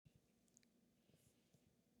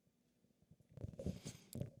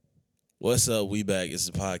What's up? We back. It's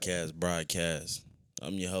the podcast broadcast.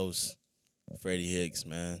 I'm your host, Freddie Hicks,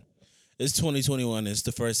 man. It's 2021. It's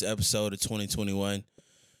the first episode of 2021.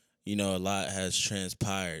 You know, a lot has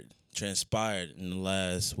transpired in the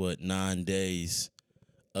last 9 days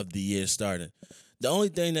of the year starting. The only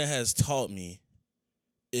thing that has taught me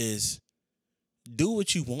is do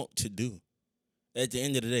what you want to do at the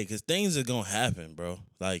end of the day, because things are gonna happen, bro.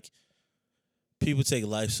 Like, people take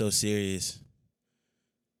life so serious.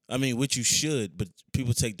 I mean, which you should, but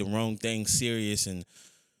people take the wrong thing serious and,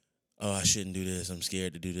 oh, I shouldn't do this. I'm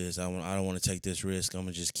scared to do this. I don't want to take this risk. I'm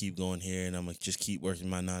gonna just keep going here, and I'm gonna just keep working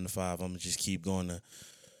my 9 to 5. I'm gonna just keep going to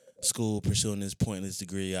school, pursuing this pointless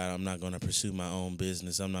degree. I'm not gonna pursue my own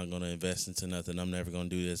business. I'm not gonna invest into nothing. I'm never gonna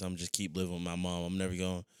do this. I'm just keep living with my mom. I'm never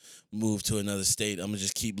gonna move to another state. I'm gonna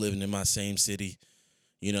just keep living in my same city.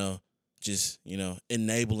 You know, just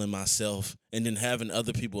enabling myself and then having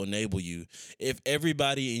other people enable you. If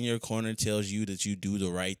everybody in your corner tells you that you do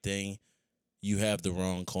the right thing, you have the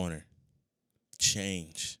wrong corner.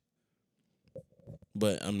 Change.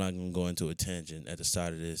 But I'm not gonna go into a tangent at the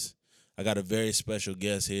start of this. I got a very special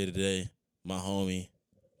guest here today, my homie,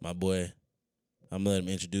 my boy. I'm gonna let him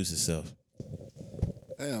introduce himself.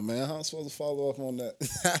 Damn, man, how I'm supposed to follow up on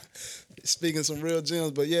that? Speaking some real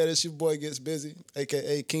gems, but yeah, this your boy Gets Busy,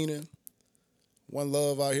 a.k.a. Keenan. One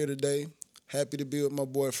love out here today. Happy to be with my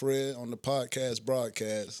boy Fred on the podcast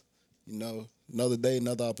broadcast. You know, another day,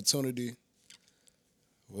 another opportunity.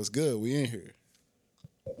 What's good? We in here.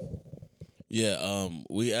 Yeah,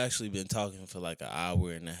 we actually been talking for like an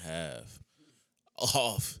hour and a half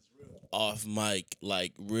off off mic,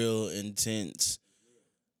 like real intense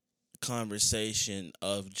conversation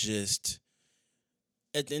of just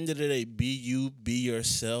at the end of the day, be you, be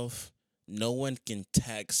yourself. No one can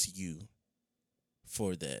tax you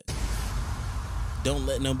for that. Don't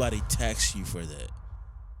let nobody tax you for that.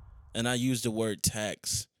 And I use the word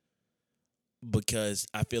tax because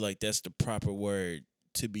I feel like that's the proper word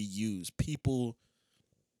to be used. People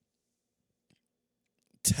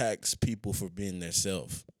tax people for being their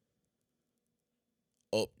self.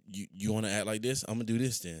 Oh, you want to act like this? I'm gonna do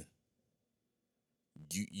this then.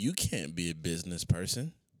 You can't be a business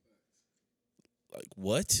person. Like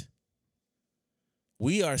what?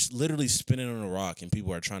 We are literally spinning on a rock, and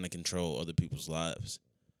people are trying to control other people's lives.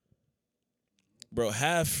 Bro,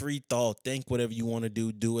 have free thought. Think whatever you want to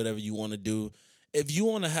do. Do whatever you want to do. If you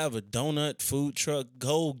want to have a donut food truck,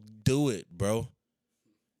 go do it, bro.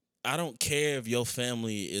 I don't care if your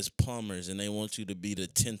family is plumbers and they want you to be the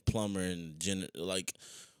 10th plumber and like,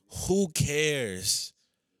 who cares?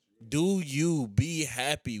 Do you be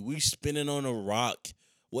happy? We spinning on a rock.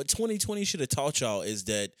 What 2020 should have taught y'all is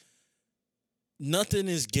that nothing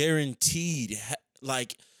is guaranteed.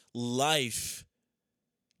 Like life,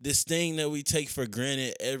 this thing that we take for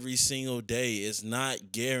granted every single day is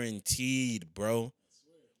not guaranteed, bro.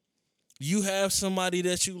 You have somebody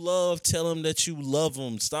that you love, tell them that you love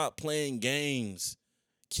them. Stop playing games.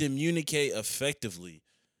 Communicate effectively.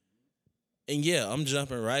 And yeah, I'm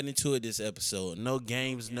jumping right into it this episode. No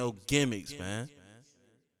games, no gimmicks, man.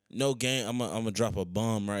 No game. I'm gonna drop a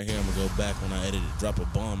bomb right here. I'm gonna go back when I edit it. Drop a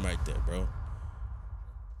bomb right there, bro.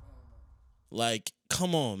 Like,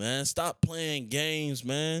 come on, man. Stop playing games,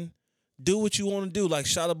 man. Do what you want to do. Like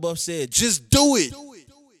Shia LaBeouf said, just do it.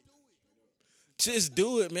 Just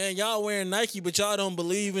do it, man. Y'all wearing Nike, but y'all don't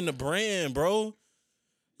believe in the brand, bro.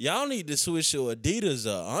 Y'all need to switch to Adidas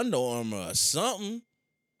or Under Armour or something.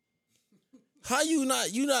 How you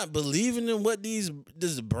not believing in what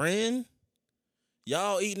this brand?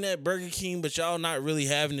 Y'all eating at Burger King, but y'all not really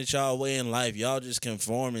having it y'all way in life. Y'all just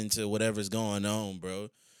conforming to whatever's going on, bro.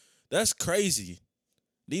 That's crazy.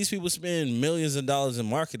 These people spend millions of dollars in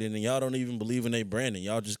marketing and y'all don't even believe in their branding.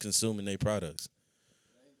 Y'all just consuming their products.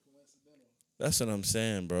 That's what I'm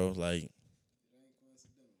saying, bro. Like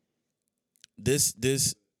this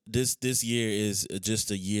year is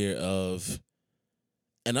just a year of,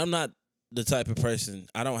 and I'm not the type of person,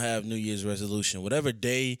 I don't have New Year's resolution. Whatever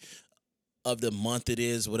day of the month it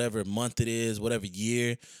is, whatever month it is, whatever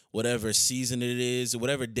year, whatever season it is,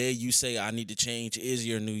 whatever day you say I need to change is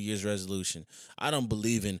your New Year's resolution. I don't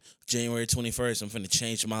believe in January 21st, I'm finna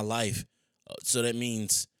change my life. So that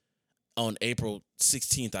means on April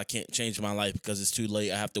 16th, I can't change my life because it's too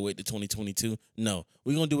late. I have to wait to 2022. No,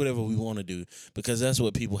 we're going to do whatever we want to do because that's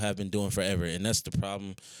what people have been doing forever. And that's the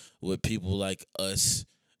problem with people like us.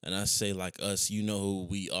 And I say like us, you know who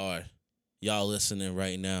we are. Y'all listening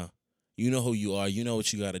right now. You know who you are. You know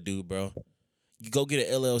what you got to do, bro. You go get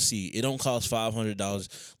an LLC. It don't cost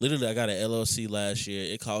 $500. Literally, I got an LLC last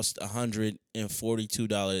year. It cost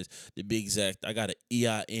 $142 to be exact. I got an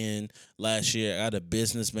EIN last year. I got a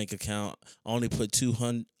business bank account. I only put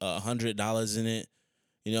 $100 in it.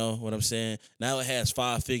 You know what I'm saying? Now it has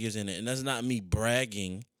 5 figures in it, and that's not me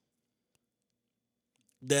bragging.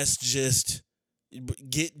 That's just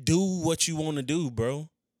do what you want to do, bro.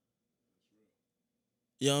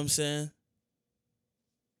 You know what I'm saying?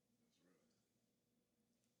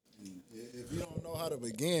 If you don't know how to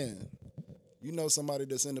begin, you know somebody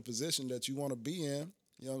that's in the position that you want to be in.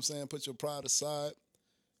 You know what I'm saying? Put your pride aside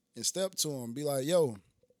and step to them. Be like, yo,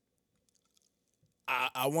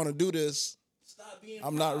 I want to do this.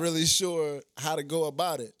 I'm not really sure how to go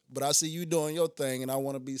about it, but I see you doing your thing, and I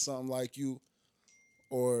want to be something like you,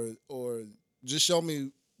 or just show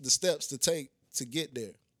me the steps to take to get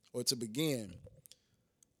there or to begin,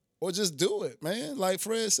 or just do it, man. Like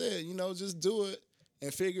Fred said, you know, just do it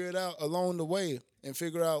and figure it out along the way, and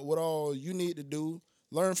figure out what all you need to do.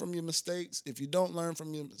 Learn from your mistakes. If you don't learn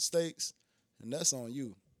from your mistakes, and that's on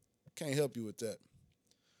you. Can't help you with that.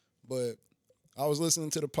 But I was listening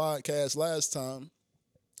to the podcast last time.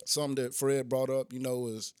 Something that Fred brought up, you know,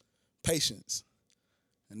 was patience.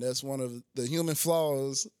 And that's one of the human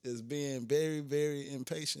flaws, is being very, very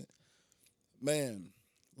impatient. Man,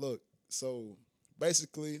 look, so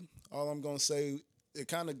basically all I'm going to say, it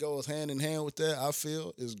kind of goes hand in hand with that, I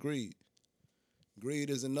feel, is greed. Greed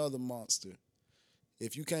is another monster.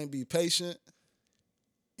 If you can't be patient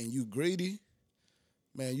and you greedy,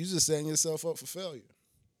 man, you just setting yourself up for failure.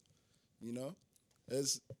 You know?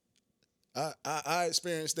 I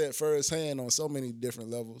experienced that firsthand on so many different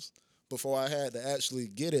levels before I had to actually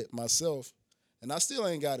get it myself. And I still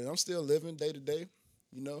ain't got it. I'm still living day to day,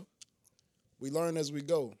 you know? We learn as we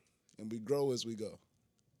go, and we grow as we go.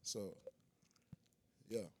 So,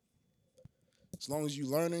 yeah. As long as you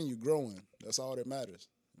learning, you growing. That's all that matters,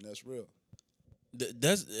 and that's real.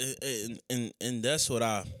 That's and that's what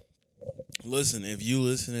I listen. If you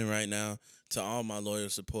listening right now, to all my loyal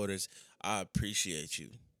supporters, I appreciate you.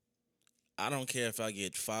 I don't care if I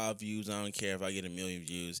get 5 views. I don't care if I get 1,000,000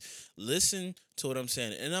 views. Listen to what I'm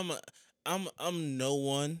saying, and I'm no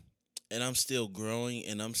one, and I'm still growing,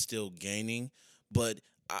 and I'm still gaining. But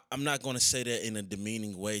I'm not going to say that in a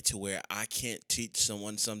demeaning way to where I can't teach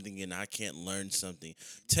someone something and I can't learn something.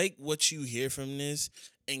 Take what you hear from this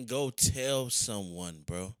and go tell someone,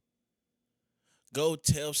 bro. Go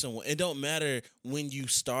tell someone. It don't matter when you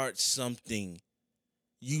start something.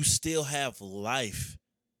 You still have life.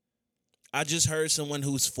 I just heard someone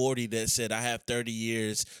who's 40 that said, I have 30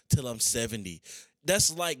 years till I'm 70.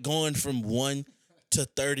 That's like going from 1 to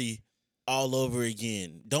 30 all over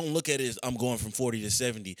again. Don't look at it as I'm going from 40 to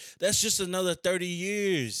 70. That's just another 30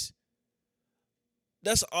 years.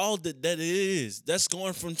 That's all that is. That's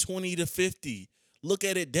going from 20 to 50. Look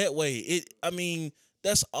at it that way.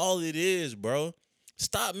 That's all it is, bro.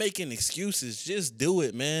 Stop making excuses. Just do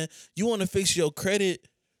it, man. You want to fix your credit?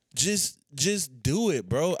 Just do it,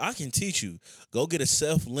 bro. I can teach you. Go get a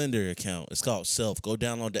Self Lender account. It's called Self. Go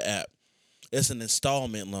download the app. It's an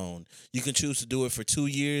installment loan. You can choose to do it for 2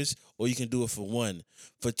 years or you can do it for 1.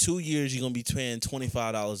 For 2 years, you're going to be paying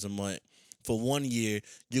 $25 a month. For 1 year,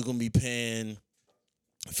 you're going to be paying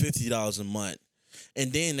 $50 a month.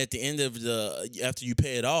 And then at the end of after you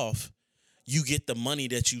pay it off, you get the money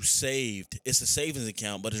that you saved. It's a savings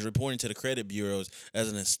account, but it's reporting to the credit bureaus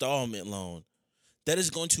as an installment loan. That is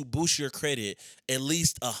going to boost your credit at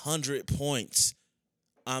least 100 points.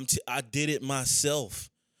 I did it myself.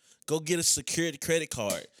 Go get a secured credit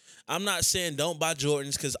card. I'm not saying don't buy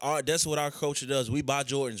Jordans because that's what our culture does. We buy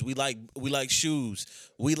Jordans. We like shoes.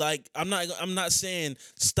 I'm not saying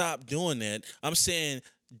stop doing that. I'm saying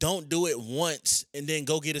don't do it once and then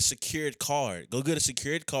go get a secured card. Go get a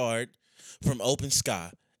secured card from Open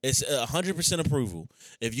Sky. It's 100% approval.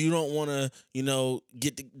 If you don't want to,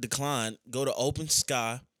 get declined, go to Open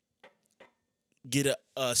Sky, get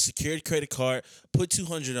a secured credit card, put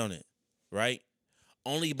 $200 on it, right?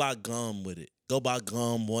 Only buy gum with it. Go buy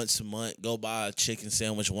gum once a month. Go buy a chicken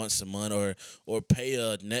sandwich once a month, or pay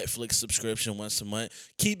a Netflix subscription once a month.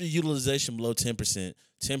 Keep the utilization below 10%.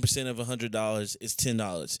 10% of $100 is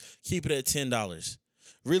 $10. Keep it at $10.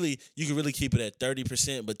 Really, you can really keep it at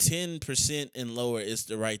 30%, but 10% and lower is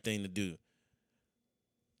the right thing to do.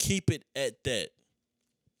 Keep it at that.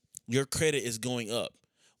 Your credit is going up.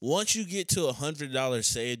 Once you get to $100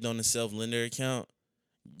 saved on the self-lender account,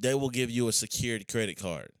 they will give you a secured credit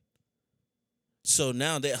card. So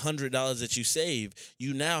now that $100 that you save,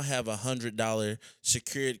 you now have a $100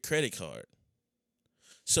 secured credit card.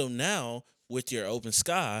 So now with your Open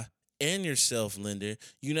Sky, and your self lender,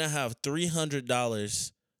 you now have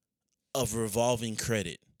 $300 of revolving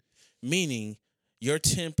credit, meaning your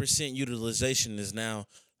 10% utilization is now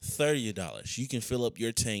 $30. You can fill up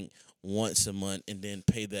your tank once a month and then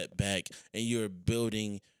pay that back, and you're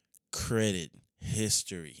building credit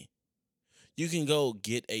history. You can go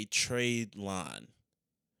get a trade line,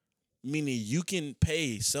 meaning you can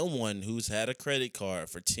pay someone who's had a credit card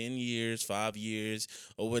for 10 years, 5 years,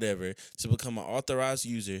 or whatever to become an authorized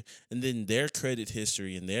user, and then their credit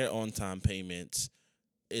history and their on-time payments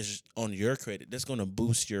is on your credit. That's going to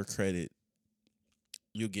boost your credit.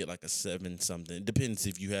 You'll get like a 7 something. It depends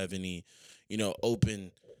if you have any,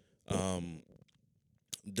 open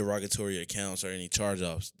derogatory accounts or any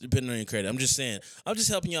charge-offs, depending on your credit. I'm just saying, I'm just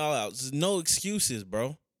helping y'all out. There's no excuses,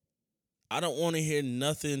 bro. I don't want to hear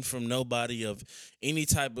nothing from nobody of any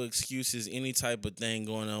type of excuses, any type of thing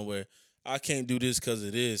going on where I can't do this because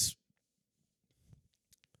it is.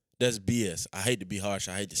 That's BS. I hate to be harsh.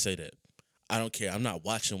 I hate to say that. I don't care. I'm not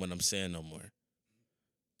watching what I'm saying no more.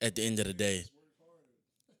 At the end of the day.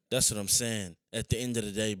 That's what I'm saying. At the end of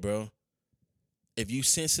the day, bro. If you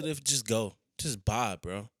sensitive, just go. Just buy,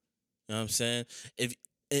 bro. You know what I'm saying?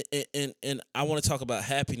 And I want to talk about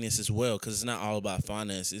happiness as well, because it's not all about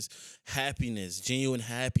finances. Happiness, genuine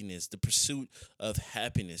happiness, the pursuit of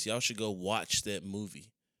happiness. Y'all should go watch that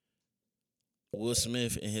movie. Will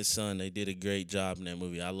Smith and his son, they did a great job in that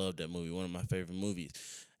movie. I love that movie. One of my favorite movies.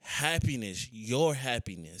 Happiness, your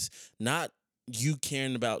happiness, not you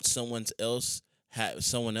caring about someone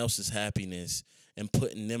else's happiness and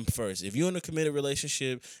putting them first. If you're in a committed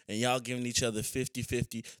relationship and y'all giving each other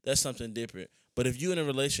 50-50, that's something different. But if you're in a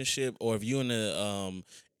relationship or if you're in a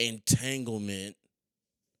entanglement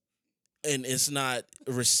and it's not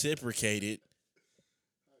reciprocated,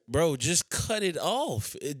 bro, just cut it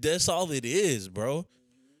off. That's all it is, bro.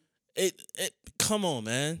 Come on,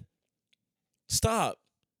 man. Stop.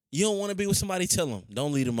 You don't want to be with somebody, tell them.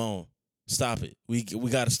 Don't lead them on. Stop it. We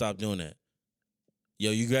got to stop doing that. Yo,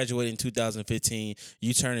 you graduated in 2015.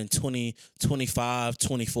 You turning 20, 25,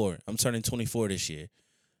 24. I'm turning 24 this year.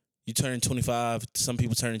 You turning 25. Some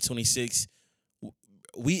people turning 26.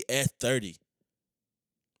 We at 30.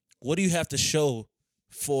 What do you have to show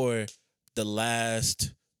for the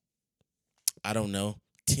last,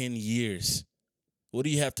 10 years? What do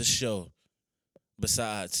you have to show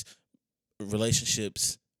besides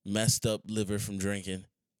relationships, messed up liver from drinking,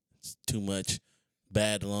 it's too much,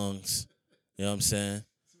 bad lungs? You know what I'm saying?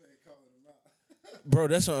 Bro,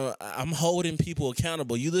 that's what I'm holding people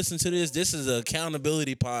accountable. You listen to this. This is an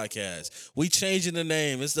accountability podcast. We changing the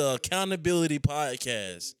name. It's the accountability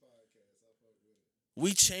podcast.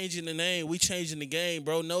 We changing the name. We changing the game,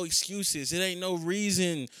 bro. No excuses. It ain't no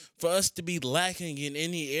reason for us to be lacking in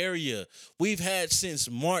any area. We've had since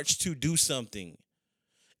March to do something.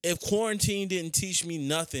 If quarantine didn't teach me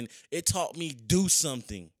nothing, it taught me do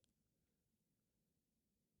something.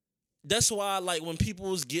 That's why, like, when people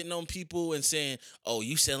was getting on people and saying, oh,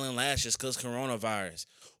 you selling lashes because coronavirus.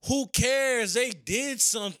 Who cares? They did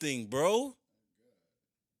something, bro.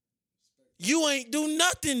 You ain't do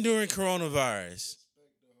nothing during coronavirus.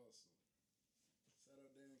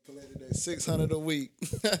 Collected that $600 a week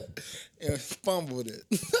and fumbled it.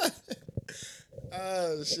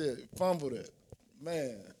 Shit. Fumbled it.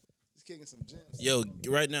 Man. Kicking some gems. Yo,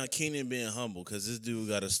 right now, Keenan being humble because this dude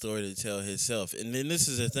got a story to tell himself. And then this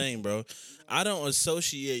is the thing, bro. I don't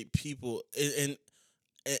associate people, and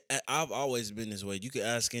I've always been this way. You can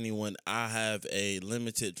ask anyone. I have a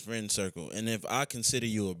limited friend circle. And if I consider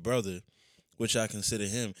you a brother, which I consider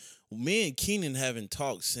him, me and Keenan haven't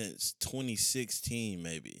talked since 2016,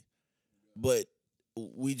 maybe. But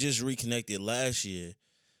we just reconnected last year.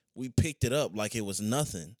 We picked it up like it was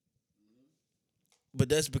nothing. But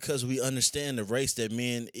that's because we understand the race that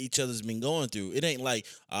me and each other's been going through. It ain't like,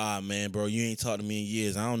 man, bro, you ain't talked to me in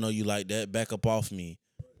years. I don't know you like that. Back up off me.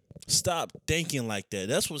 Stop thinking like that.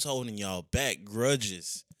 That's what's holding y'all back.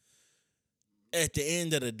 Grudges. At the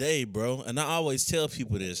end of the day, bro, and I always tell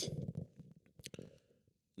people this.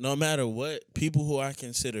 No matter what, people who I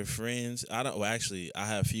consider friends, I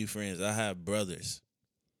have few friends. I have brothers.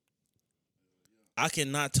 I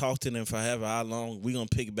cannot talk to them for however how long. We're going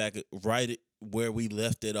to pick it back right where we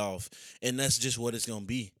left it off. And that's just what it's going to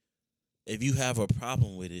be. If you have a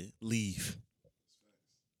problem with it, leave.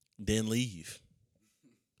 Then leave.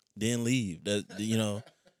 Then leave. That,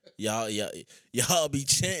 y'all be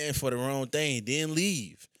chanting for the wrong thing. Then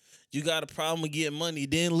leave. You got a problem with getting money,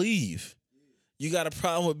 then leave. You got a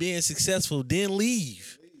problem with being successful, then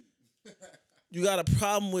leave. You got a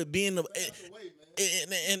problem with being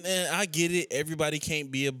And I get it. Everybody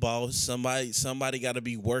can't be a boss. Somebody got to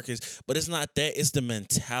be workers. But it's not that. It's the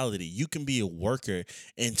mentality. You can be a worker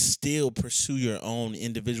and still pursue your own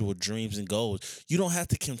individual dreams and goals. You don't have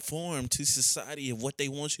to conform to society of what they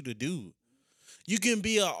want you to do. You can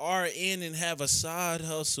be a RN and have a side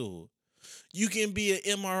hustle. You can be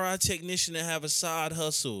an MRI technician and have a side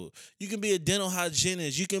hustle. You can be a dental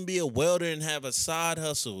hygienist. You can be a welder and have a side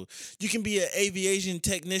hustle. You can be an aviation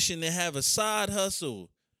technician and have a side hustle.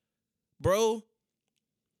 Bro,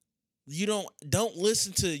 you don't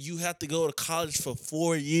listen to you have to go to college for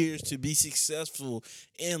 4 years to be successful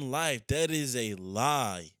in life. That is a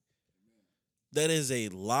lie. That is a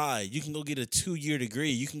lie. You can go get a 2-year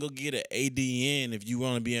degree. You can go get an ADN if you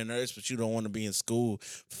want to be a nurse, but you don't want to be in school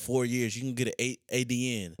for 4 years. You can get an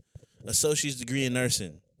ADN, associate's degree in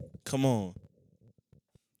nursing. Come on.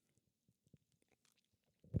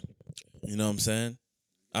 You know what I'm saying?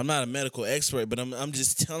 I'm not a medical expert, but I'm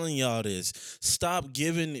just telling y'all this. Stop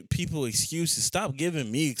giving people excuses. Stop giving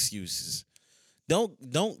me excuses.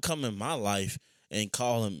 Don't come in my life and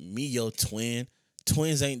calling me your twin.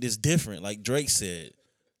 Twins ain't this different, like Drake said.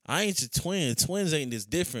 I ain't your twin. Twins ain't this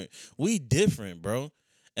different. We different, bro.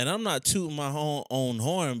 And I'm not tooting my own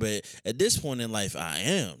horn, but at this point in life, I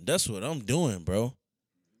am. That's what I'm doing, bro.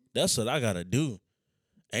 That's what I gotta do.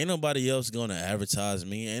 Ain't nobody else gonna advertise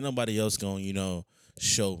me. Ain't nobody else gonna,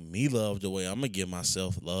 show me love the way I'm gonna give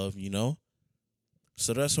myself love,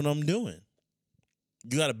 So that's what I'm doing.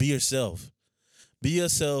 You gotta be yourself. Be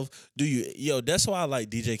yourself. That's why I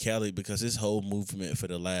like DJ Khaled, because his whole movement for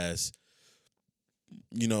the last,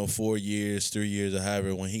 4 years, 3 years, or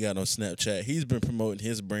however, when he got on Snapchat, he's been promoting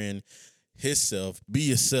his brand, himself. Be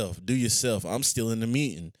yourself. Do yourself. I'm still in the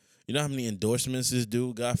meeting. You know how many endorsements this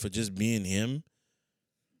dude got for just being him?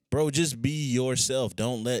 Bro, just be yourself.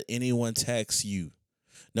 Don't let anyone tax you.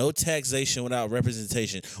 No taxation without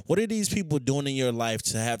representation. What are these people doing in your life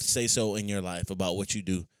to have to say so in your life about what you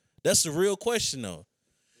do? That's the real question, though.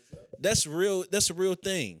 That's real. That's a real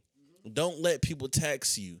thing. Don't let people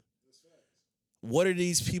tax you. What are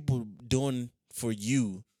these people doing for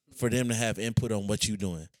you for them to have input on what you're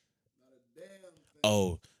doing?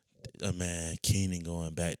 Oh, man, Keenan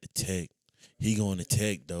going back to Tech. He going to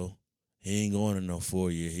Tech, though. He ain't going to no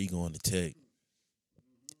 4-year. He going to Tech.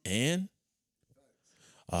 And,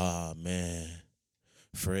 man,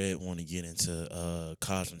 Fred want to get into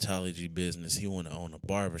cosmetology business. He want to own a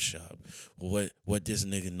barbershop. What this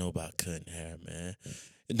nigga know about cutting hair, man?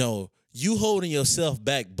 No, you holding yourself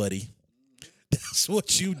back, buddy. That's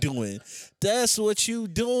what you doing. That's what you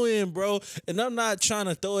doing, bro. And I'm not trying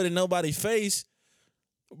to throw it in nobody's face.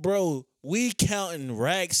 Bro, we counting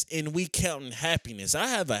racks and we counting happiness. I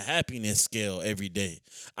have a happiness scale every day.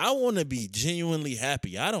 I want to be genuinely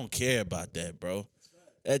happy. I don't care about that, bro.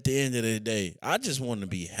 At the end of the day, I just want to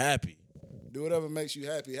be happy. Do whatever makes you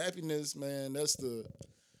happy. Happiness, man, that's the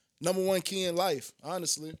number one key in life,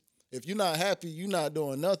 honestly. If you're not happy, you're not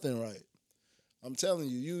doing nothing right. I'm telling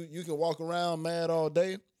you, you can walk around mad all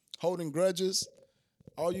day, holding grudges.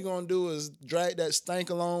 All you're going to do is drag that stank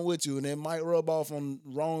along with you, and it might rub off on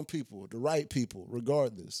wrong people, the right people,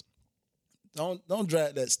 regardless. Don't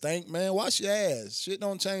drag that stank, man. Wash your ass. Shit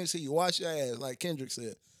don't change till you wash your ass, like Kendrick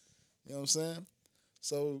said. You know what I'm saying?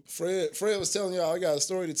 So Fred was telling y'all, I got a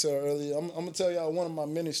story to tell earlier. I'm going to tell y'all one of my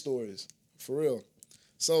many stories, for real.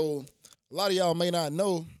 So a lot of y'all may not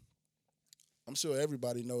know. I'm sure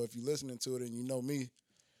everybody know if you're listening to it and you know me.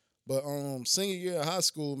 But senior year of high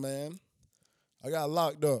school, man, I got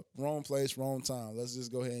locked up. Wrong place, wrong time. Let's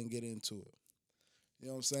just go ahead and get into it. You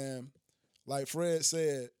know what I'm saying? Like Fred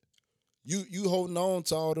said, you holding on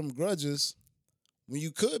to all them grudges when you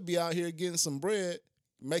could be out here getting some bread,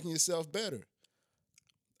 making yourself better.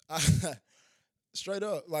 Straight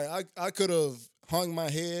up, like I could have hung my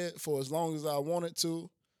head for as long as I wanted to.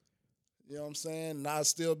 You know what I'm saying? And I'd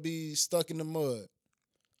still be stuck in the mud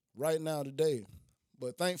right now today.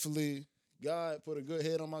 But thankfully, God put a good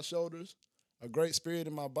head on my shoulders, a great spirit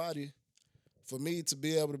in my body for me to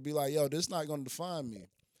be able to be like, yo, this is not going to define me.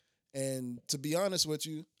 And to be honest with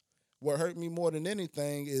you, what hurt me more than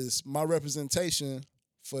anything is my representation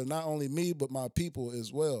for not only me, but my people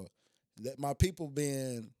as well. That my people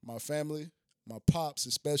being my family, my pops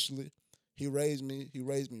especially. He raised me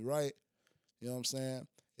right. You know what I'm saying?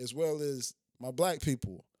 As well as my black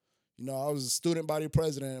people. You know, I was a student body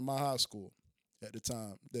president in my high school at the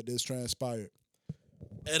time that this transpired.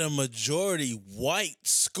 At a majority white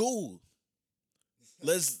school.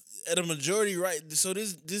 At a majority right. So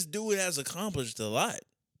this dude has accomplished a lot.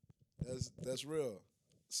 That's real.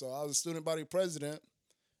 So I was a student body president,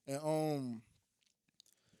 and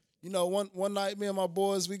one night, me and my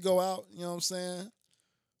boys, we go out. You know what I'm saying?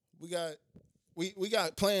 We got we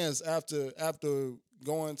got plans after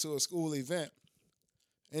going to a school event.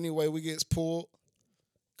 Anyway, we gets pulled.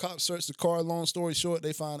 Cops search the car. Long story short,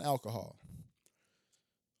 they find alcohol.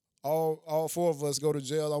 All four of us go to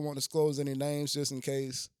jail. I won't disclose any names just in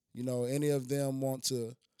case any of them want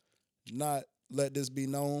to not let this be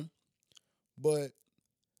known. But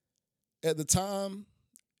at the time,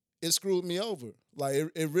 it screwed me over. Like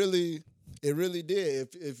it really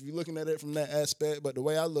did. If you're looking at it from that aspect, but the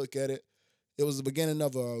way I look at it, it was the beginning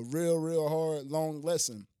of a real hard, long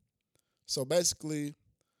lesson. So basically,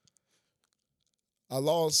 I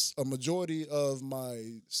lost a majority of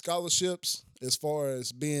my scholarships as far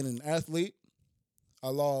as being an athlete. I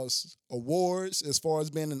lost awards as far as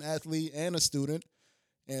being an athlete and a student.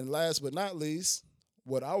 And last but not least,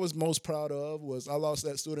 what I was most proud of was I lost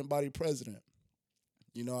that student body president.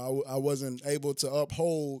 I wasn't able to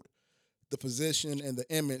uphold the position and the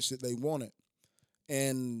image that they wanted.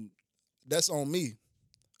 And that's on me.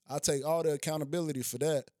 I take all the accountability for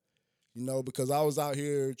that, because I was out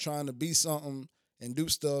here trying to be something and do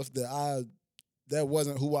stuff that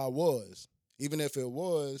wasn't who I was. Even if it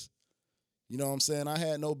was, what I'm saying, I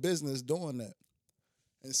had no business doing that.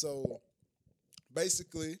 And so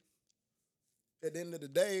basically, at the end of the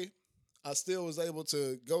day, I still was able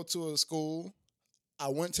to go to a school. I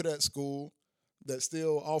went to that school that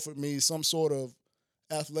still offered me some sort of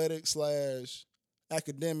athletic /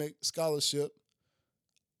 academic scholarship.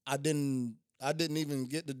 I didn't even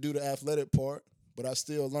get to do the athletic part, but I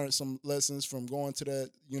still learned some lessons from going to that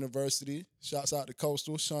university. Shouts out to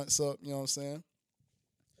Coastal, shunts up, you know what I'm saying?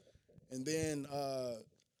 And then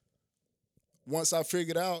once I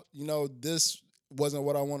figured out, this wasn't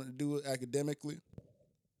what I wanted to do academically,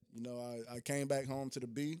 I came back home to the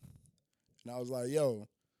B, and I was like, yo,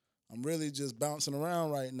 I'm really just bouncing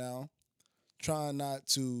around right now, trying not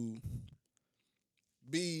to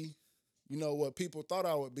be, what people thought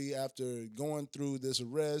I would be after going through this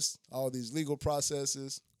arrest, all these legal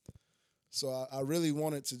processes. So I really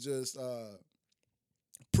wanted to just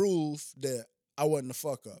prove that I wasn't a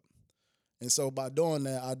fuck up. And so by doing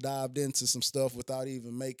that, I dived into some stuff without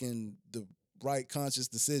even making the right conscious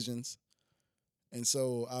decisions. And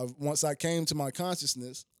so once I came to my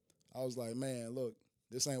consciousness, I was like, man, look,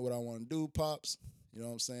 this ain't what I want to do, Pops. You know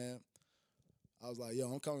what I'm saying? I was like,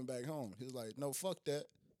 yo, I'm coming back home. He was like, no, fuck that.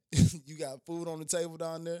 You got food on the table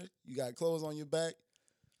down there. You got clothes on your back.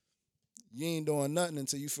 You ain't doing nothing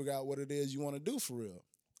until you figure out what it is you want to do for real.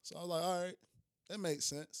 So I was like, all right, that makes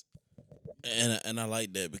sense. And I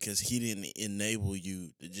like that because he didn't enable you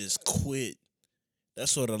to just quit.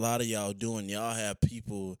 That's what a lot of y'all doing. Y'all have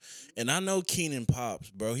people, and I know Keenan Pops,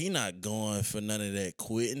 bro. He not going for none of that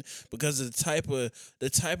quitting because of the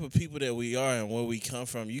type of people that we are and where we come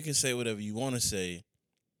from. You can say whatever you want to say,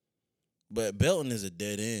 but Belton is a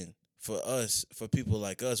dead end for us. For people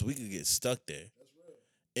like us, we could get stuck there.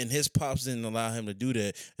 And his pops didn't allow him to do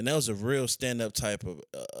that, and that was a real stand-up type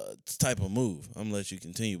of move. I'm gonna let you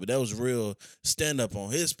continue, but that was real stand-up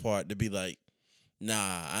on his part to be like,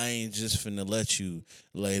 nah, I ain't just finna let you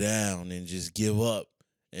lay down and just give up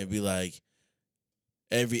and be like,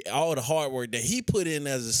 all the hard work that he put in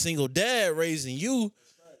as a single dad raising you,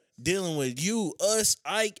 dealing with you, us,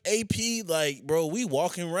 Ike, AP, like, bro, we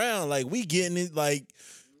walking around like we getting it, like,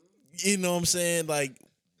 you know what I'm saying, like.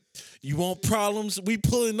 You want problems? We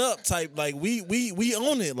pulling up type. Like we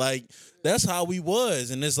own it. Like that's how we was.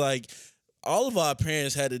 And it's like all of our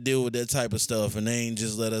parents had to deal with that type of stuff and they ain't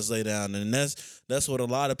just let us lay down. And that's what a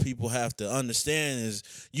lot of people have to understand is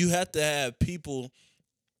you have to have people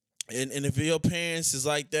and if your parents is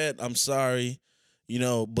like that, I'm sorry.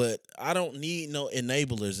 But I don't need no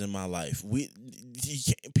enablers in my life.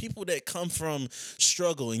 People that come from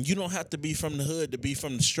struggle, and you don't have to be from the hood to be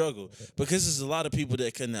from the struggle, because there's a lot of people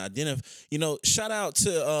that can identify. Shout out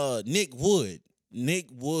to Nick Wood. Nick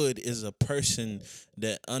Wood is a person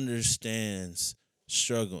that understands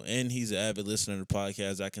struggle, and he's an avid listener to the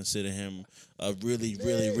podcast. I consider him a really,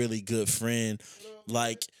 really, really good friend.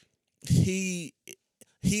 Like he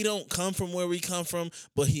don't come from where we come from,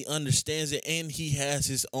 but he understands it, and he has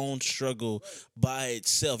his own struggle by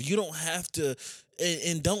itself. You don't have to,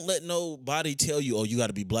 and don't let nobody tell you, oh, you got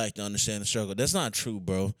to be black to understand the struggle. That's not true,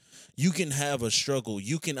 bro. You can have a struggle.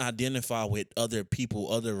 You can identify with other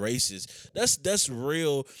people, other races. That's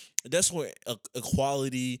real. That's where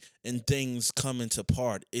equality and things come into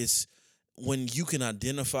part. It's when you can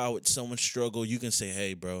identify with someone's struggle, you can say,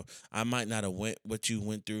 hey, bro, I might not have went what you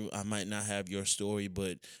went through. I might not have your story,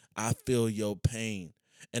 but I feel your pain.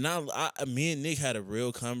 And me and Nick had a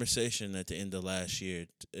real conversation at the end of last year,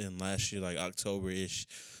 like October-ish.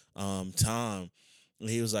 Tom. And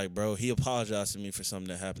he was like, bro, he apologized to me for something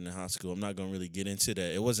that happened in high school. I'm not gonna really get into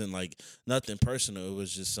that. It wasn't like nothing personal. It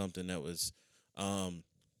was just something that was,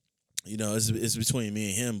 it's between me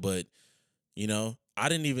and him. But I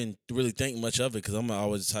didn't even really think much of it because I'm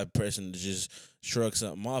always the type of person to just shrug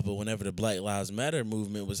something off. But whenever the Black Lives Matter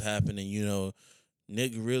movement was happening,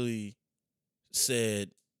 Nick really said,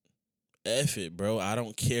 F it, bro. I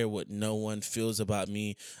don't care what no one feels about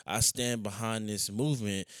me. I stand behind this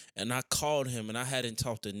movement. And I called him, and I hadn't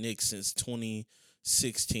talked to Nick since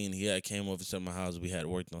 2016. He had came over to my house. We had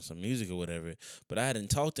worked on some music or whatever. But I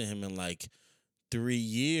hadn't talked to him in like 3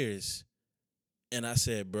 years. And I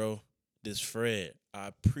said, bro, this Fred, I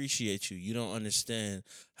appreciate you. You don't understand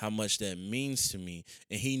how much that means to me.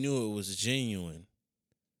 And he knew it was genuine.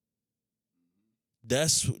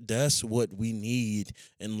 That's what we need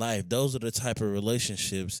in life. Those are the type of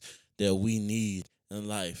relationships that we need in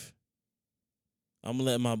life. I'm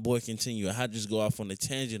gonna let my boy continue. I just go off on a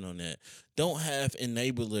tangent on that. Don't have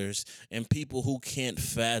enablers and people who can't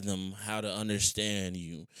fathom how to understand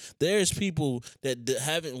you. There's people that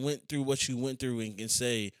haven't went through what you went through and can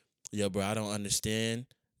say, "Yo, bro, I don't understand."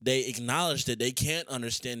 They acknowledge that they can't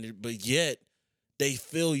understand it, but yet they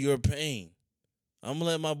feel your pain. I'm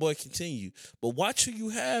gonna let my boy continue, but watch who you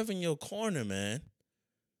have in your corner, man.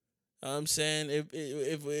 I'm saying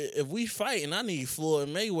if we fight and I need Floyd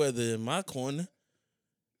Mayweather in my corner,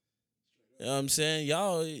 you know what I'm saying,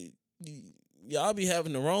 y'all be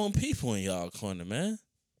having the wrong people in y'all corner, man.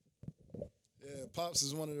 Yeah, Pops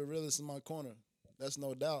is one of the realest in my corner. That's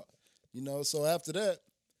no doubt. So after that,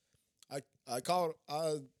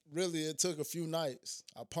 it took a few nights.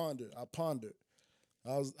 I pondered.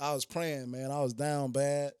 I was praying, man. I was down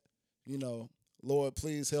bad. Lord,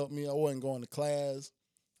 please help me. I wasn't going to class.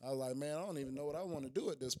 I was like, man, I don't even know what I want to do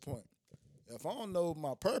at this point. If I don't know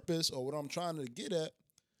my purpose or what I'm trying to get at,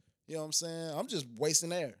 you know what I'm saying? I'm just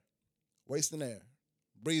wasting air, breathing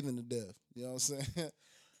to death. You know what I'm saying?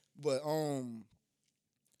 But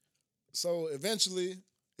so eventually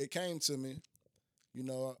it came to me.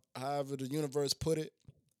 However the universe put it.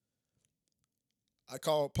 I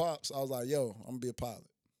called Pops. I was like, yo, I'm gonna be a pilot.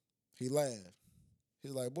 He laughed. He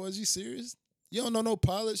was like, boy, is you serious? You don't know no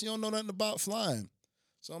pilots. You don't know nothing about flying.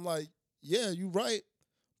 So I'm like, yeah, you right.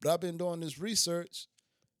 But I've been doing this research,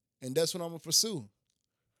 and that's what I'm gonna pursue.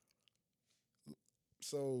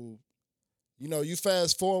 So, you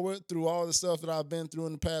fast forward through all the stuff that I've been through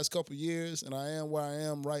in the past couple years, and I am where I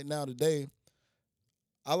am right now today.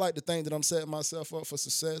 I like to think that I'm setting myself up for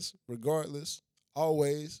success, regardless,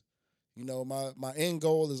 always. My end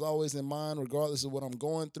goal is always in mind, regardless of what I'm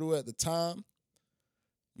going through at the time.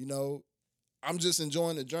 I'm just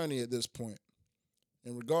enjoying the journey at this point.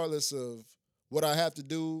 And regardless of what I have to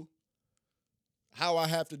do, how I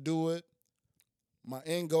have to do it, my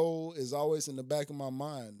end goal is always in the back of my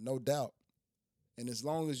mind, no doubt. And as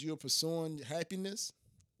long as you're pursuing happiness,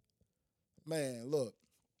 man, look,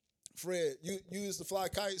 Fred, you used to fly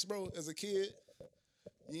kites, bro, as a kid?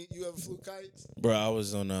 You ever flew kites? Bro, I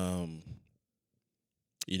was on I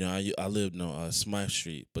lived on Smythe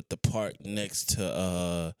Street, but the park next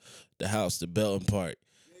to the house, the Belton Park,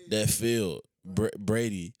 that field,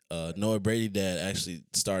 Brady, Noah Brady dad actually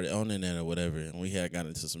started owning that or whatever, and we had got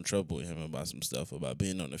into some trouble with him about some stuff about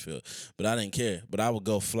being on the field. But I didn't care. But I would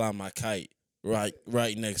go fly my kite right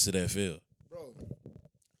next to that field. Bro,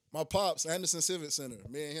 my pops, Anderson Civic Center.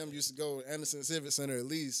 Me and him used to go to Anderson Civic Center at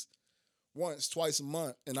least once, twice a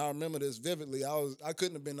month, and I remember this vividly. I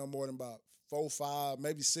couldn't have been no more than about 4, 5,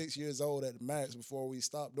 maybe 6 years old at the max before we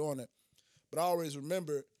stopped doing it. But I always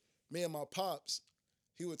remember me and my pops.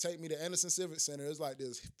 He would take me to Anderson Civic Center. It was like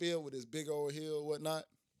this field with this big old hill and whatnot.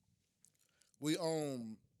 We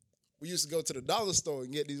used to go to the dollar store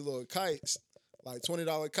and get these little kites, like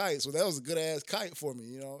 $20 kites. So that was a good ass kite for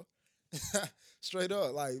me, straight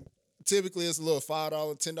up. Like typically it's a little $5,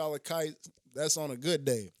 $10 kite. That's on a good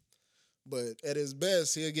day. But at his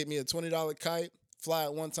best, he'll get me a $20 kite, fly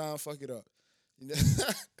it one time, fuck it up.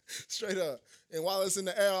 Straight up. And while it's in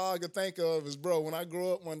the air, all I can think of is, bro, when I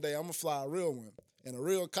grow up one day, I'm going to fly a real one. And a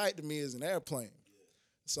real kite to me is an airplane.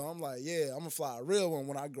 So I'm like, yeah, I'm going to fly a real one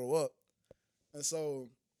when I grow up. And so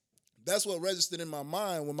that's what registered in my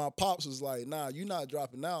mind when my pops was like, nah, you're not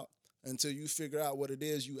dropping out until you figure out what it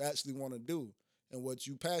is you actually want to do and what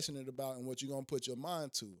you're passionate about and what you're going to put your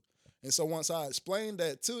mind to. And so once I explained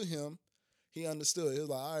that to him, he understood. He was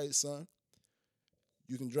like, all right, son,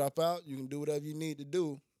 you can drop out. You can do whatever you need to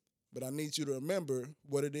do. But I need you to remember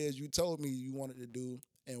what it is you told me you wanted to do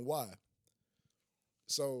and why.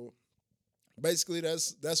 So basically,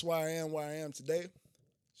 that's why I am where I am today.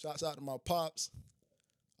 Shouts out to my pops.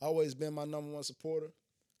 Always been my number one supporter.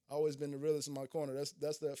 Always been the realest in my corner.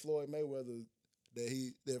 That's that Floyd Mayweather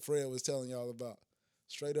that Fred was telling y'all about.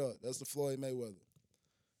 Straight up, that's the Floyd Mayweather.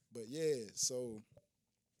 But yeah, so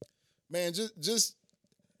man, just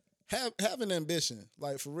have an ambition,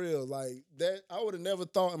 like for real, like that. I would have never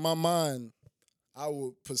thought in my mind I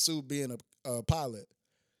would pursue being a pilot,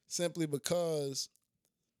 simply because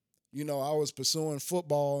I was pursuing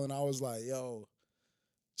football and I was like, yo,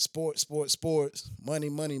 sports, sports, sports, money,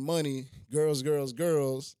 money, money, girls, girls,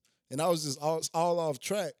 girls, and I was just all off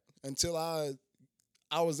track until I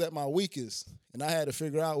was at my weakest, and I had to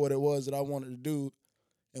figure out what it was that I wanted to do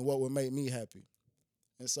and what would make me happy.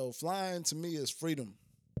 And so flying to me is freedom.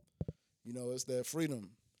 It's that freedom.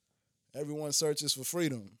 Everyone searches for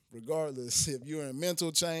freedom, regardless if you're in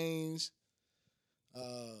mental change,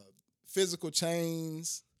 physical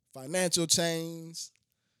change, financial change.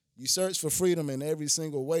 You search for freedom in every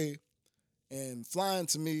single way. And flying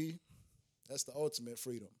to me, that's the ultimate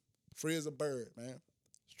freedom. Free as a bird, man.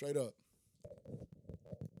 Straight up.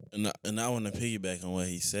 And I want to piggyback on what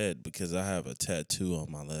he said because I have a tattoo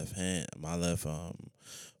on my left hand, my left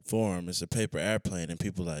forearm. It's a paper airplane, and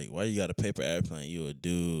people like, why you got a paper airplane? You a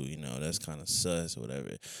dude, that's kind of sus or whatever.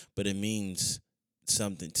 But it means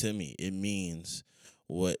something to me. It means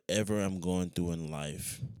whatever I'm going through in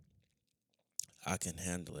life, I can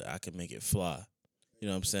handle it. I can make it fly. You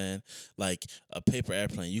know what I'm saying? Like a paper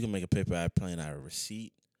airplane, you can make a paper airplane out of a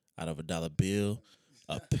receipt, out of a dollar bill,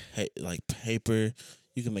 like paper.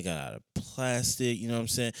 You can make it out of plastic. You know what I'm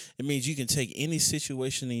saying? It means you can take any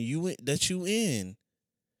situation that you in.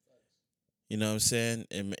 You know what I'm saying?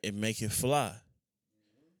 And make it fly.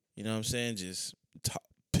 You know what I'm saying? Just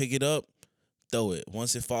pick it up, throw it.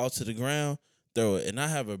 Once it falls to the ground, throw it. And I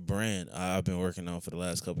have a brand I've been working on for the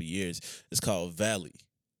last couple of years. It's called Valley.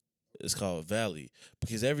 It's called Valley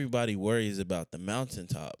because everybody worries about the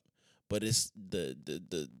mountaintop, but it's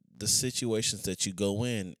the situations that you go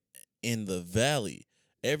in the valley.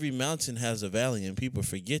 Every mountain has a valley, and people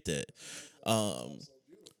forget that.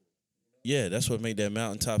 Yeah, that's what made that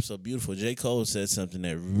mountaintop so beautiful. J. Cole said something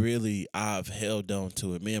that really I've held on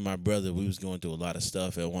to it. Me and my brother, we was going through a lot of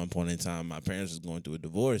stuff at one point in time. My parents was going through a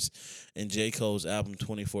divorce, and J. Cole's album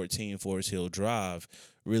 2014, Forest Hill Drive,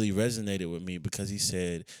 really resonated with me because he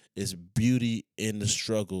said, it's beauty in the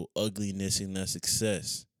struggle, ugliness in the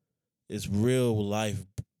success. It's real life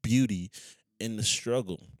beauty in the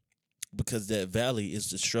struggle because that valley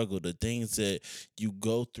is the struggle, the things that you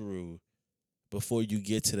go through before you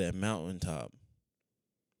get to that mountaintop.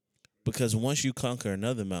 Because once you conquer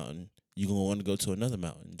another mountain, you're going to want to go to another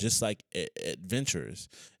mountain. Just like adventurers,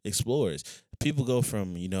 explorers. People go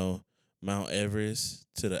from, Mount Everest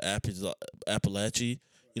to the Appalachia.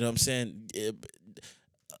 You know what I'm saying?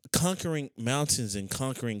 Conquering mountains and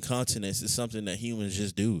conquering continents is something that humans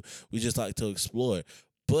just do. We just like to explore.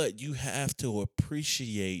 But you have to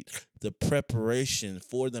appreciate the preparation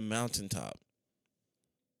for the mountaintop.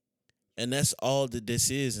 And that's all that this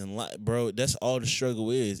is in life, bro. That's all the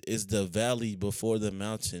struggle is the valley before the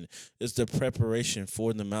mountain. It's the preparation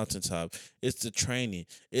for the mountaintop. It's the training.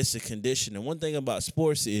 It's the conditioning. One thing about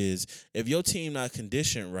sports is if your team not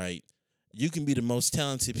conditioned right, you can be the most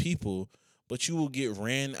talented people, but you will get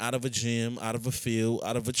ran out of a gym, out of a field,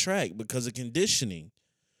 out of a track because of conditioning.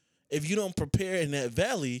 If you don't prepare in that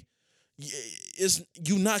valley,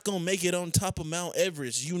 you're not going to make it on top of Mount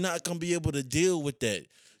Everest. You're not going to be able to deal with that.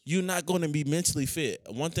 You're not going to be mentally fit.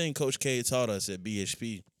 One thing Coach K taught us at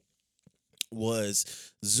BHP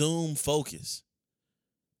was Zoom focus.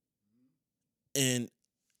 And,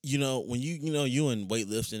 when you in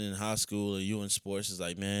weightlifting in high school or you in sports, it's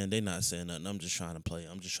like, man, they not saying nothing. I'm just trying to play.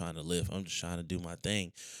 I'm just trying to lift. I'm just trying to do my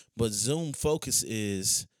thing. But Zoom focus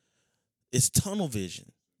it's tunnel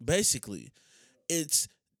vision. Basically, it's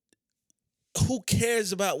who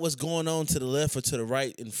cares about what's going on to the left or to the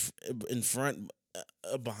right in front,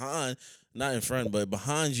 behind, not in front, but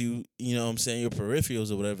behind you, you know what I'm saying, your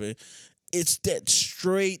peripherals or whatever. It's that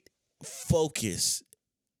straight focus,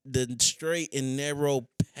 the straight and narrow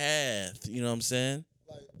path, you know what I'm saying?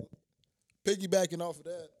 Like, piggybacking off of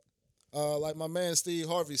that, like my man Steve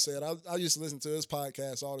Harvey said, I used to listen to his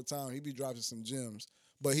podcast all the time. He be dropping some gems.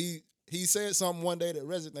 But he said something one day that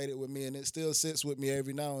resonated with me, and it still sits with me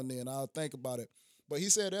every now and then. I'll think about it. But he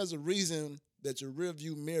said there's a reason that your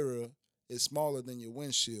rearview mirror is smaller than your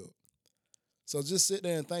windshield. So just sit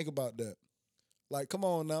there and think about that. Like, come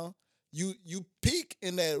on now. You peek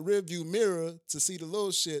in that rearview mirror to see the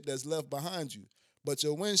little shit that's left behind you. But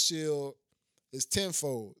your windshield is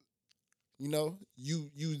tenfold. You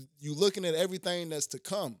looking at everything that's to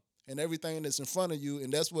come and everything that's in front of you,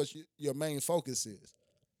 and that's what your main focus is.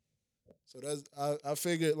 So I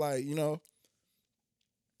figured, like,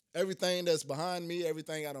 Everything that's behind me,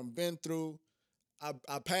 everything I done been through,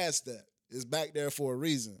 I passed that. It's back there for a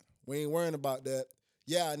reason. We ain't worrying about that.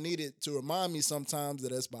 Yeah, I need it to remind me sometimes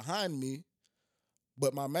that it's behind me,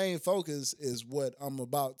 but my main focus is what I'm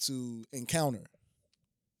about to encounter.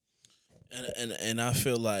 And I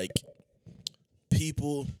feel like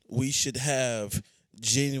people, we should have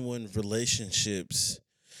genuine relationships,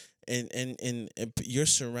 and your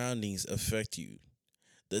surroundings affect you.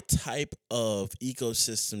 The type of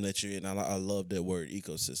ecosystem that you're in. I love that word,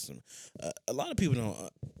 ecosystem. A lot of people don't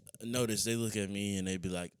notice. They look at me and they be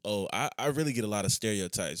like, "Oh, I really get a lot of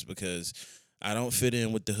stereotypes because I don't fit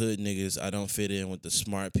in with the hood niggas. I don't fit in with the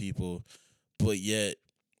smart people, but yet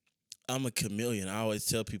I'm a chameleon." I always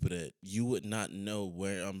tell people that you would not know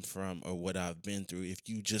where I'm from or what I've been through if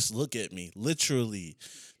you just look at me. Literally,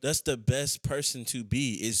 that's the best person to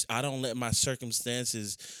be. Is I don't let my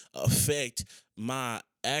circumstances affect my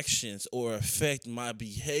actions or affect my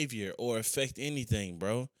behavior or affect anything,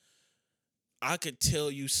 bro. I could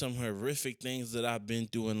tell you some horrific things that I've been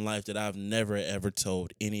through in life that I've never ever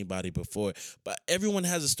told anybody before. But everyone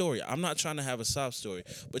has a story. I'm not trying to have a sob story,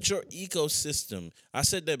 but your ecosystem. I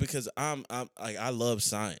said that because I'm like I love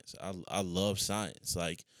science. I love science.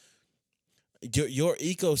 Like your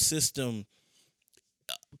ecosystem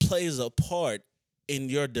plays a part in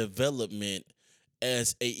your development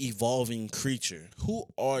as a evolving creature. Who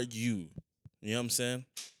are you? You know what I'm saying?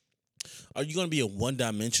 Are you gonna be a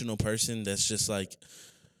one-dimensional person that's just like,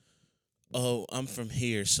 oh, I'm from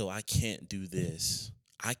here, so I can't do this.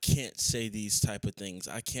 I can't say these type of things.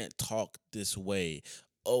 I can't talk this way.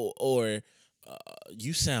 Oh, or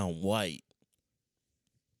you sound white.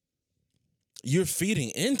 You're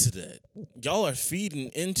feeding into that. Y'all are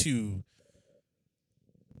feeding into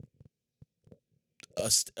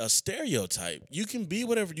a stereotype. You can be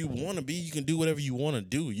whatever you want to be. You can do whatever you want to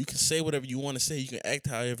do. You can say whatever you want to say. You can act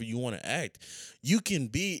however you want to act. You can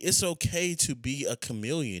be, it's okay to be a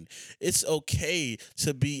chameleon. It's okay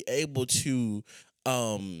to be able to,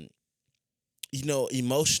 um,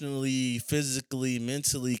 emotionally, physically,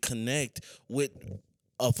 mentally connect with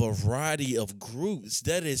a variety of groups.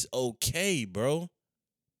 That is okay, bro.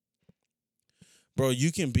 Bro,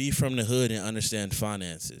 you can be from the hood and understand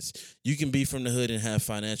finances. You can be from the hood and have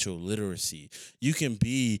financial literacy. You can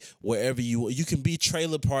be wherever you can be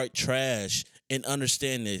trailer park trash and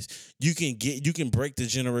understand this. You can break the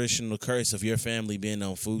generational curse of your family being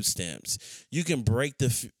on food stamps. You can break the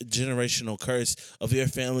generational curse of your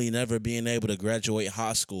family never being able to graduate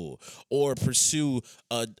high school or pursue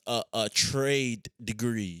a trade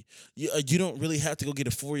degree. You don't really have to go get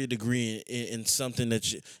a 4-year degree in something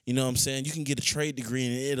that you know what I'm saying. You can get a trade degree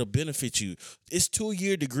and it'll benefit you. It's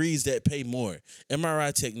 2-year degrees that pay more.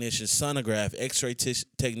 MRI technician, sonograph, X-ray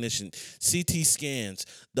technician, CT scans.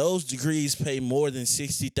 Those degrees pay more than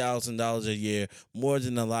 $60,000 a year, more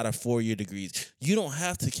than a lot of 4-year degrees. You don't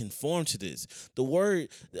have to conform to this. The word,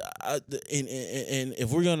 and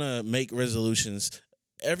if we're gonna make resolutions,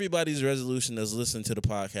 everybody's resolution that's listening to the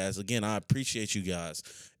podcast, again, I appreciate you guys.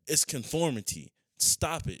 It's conformity.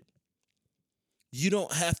 Stop it. You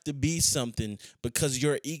don't have to be something because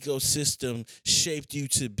your ecosystem shaped you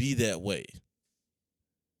to be that way.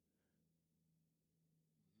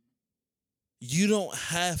 You don't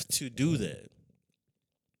have to do that.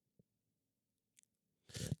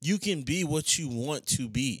 You can be what you want to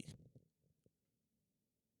be.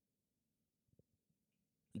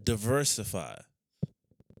 Diversify.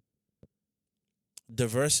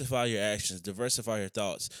 Diversify your actions. Diversify your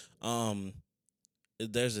thoughts.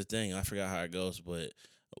 There's a thing, I forgot how it goes, but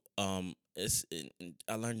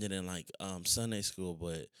I learned it in like Sunday school,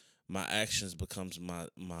 but my actions becomes my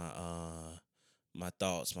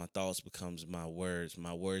thoughts. My thoughts becomes my words.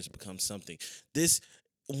 My words become something. This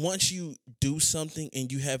Once you do something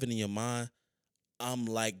and you have it in your mind, I'm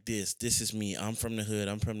like this. This is me. I'm from the hood.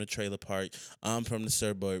 I'm from the trailer park. I'm from the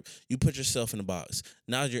suburb. You put yourself in a box.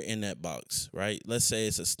 Now you're in that box, right? Let's say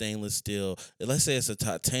it's a stainless steel. Let's say it's a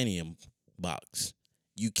titanium box.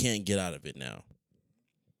 You can't get out of it now.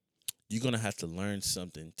 You're going to have to learn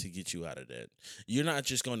something to get you out of that. You're not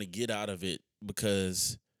just going to get out of it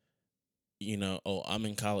because, oh, I'm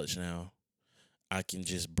in college now. I can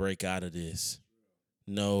just break out of this.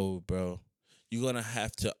 No, bro. You're going to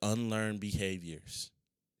have to unlearn behaviors.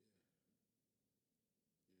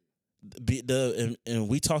 And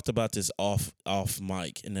we talked about this off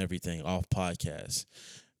mic and everything, off podcast.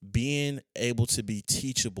 Being able to be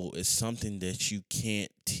teachable is something that you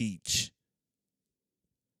can't teach.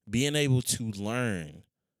 Being able to learn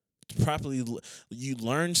properly, you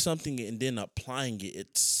learn something and then applying it,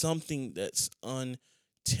 it's something that's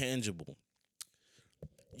untangible.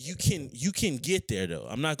 you can get there though.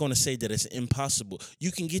 I'm not going to say that it's impossible.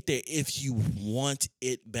 You can get there if you want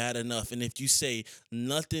it bad enough, and if you say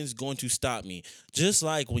nothing's going to stop me. Just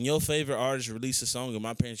like when your favorite artist release a song, and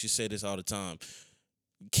my parents used to say this all the time.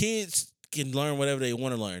 Kids can learn whatever they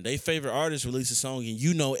want to learn. They favorite artist release a song, and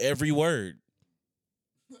you know every word.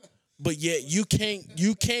 But yet you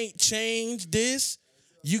can't change this.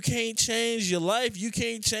 You can't change your life. You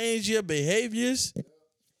can't change your behaviors.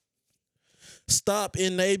 Stop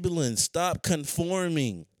enabling. Stop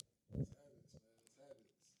conforming.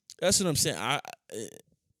 That's what I'm saying.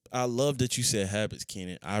 I love that you said habits,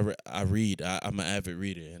 Kenan. I read. I'm an avid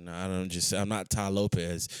reader, and I'm not Ty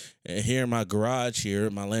Lopez. And here in my garage, here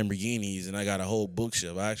my Lamborghinis, and I got a whole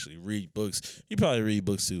bookshelf. I actually read books. You probably read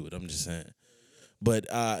books too, but I'm just saying. But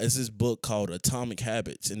it's this book called Atomic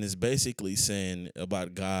Habits, and it's basically saying about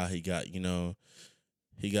a guy he got in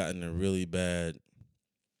a really bad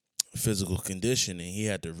physical condition, and he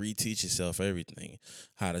had to reteach himself everything: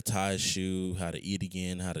 how to tie a shoe, how to eat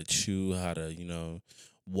again, how to chew, how to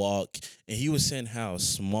walk. And he was saying how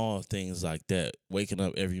small things like that, waking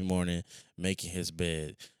up every morning, making his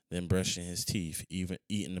bed, then brushing his teeth, even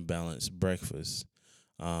eating a balanced breakfast,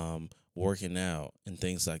 working out, and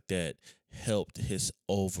things like that helped his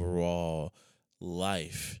overall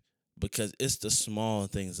life, because it's the small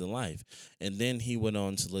things in life. And then he went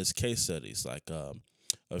on to list case studies like a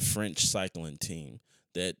French cycling team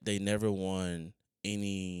that they never won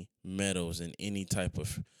any medals in any type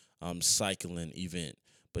of cycling event.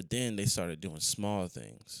 But then they started doing small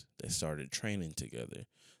things. They started training together.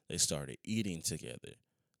 They started eating together.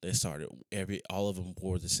 They started all of them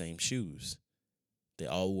wore the same shoes. They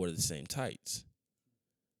all wore the same tights.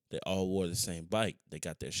 They all wore the same bike. They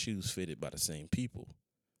got their shoes fitted by the same people.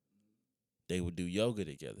 They would do yoga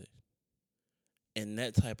together. And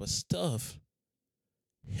that type of stuff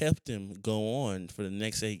helped them go on for the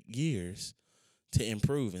next 8 years to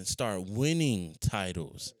improve and start winning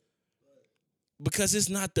titles. Because it's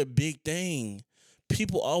not the big thing.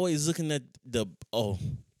 People always looking at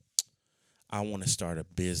I want to start a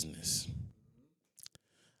business,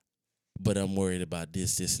 but I'm worried about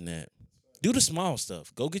this, and that. Do the small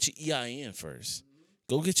stuff. Go get your EIN first.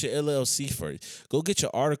 Go get your LLC first. Go get your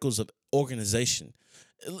articles of organization.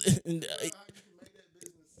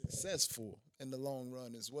 Successful in the long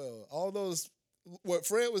run as well. All those, what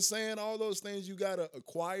Fred was saying, all those things you got to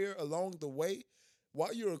acquire along the way.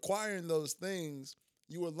 While you're acquiring those things,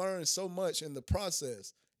 you will learn so much in the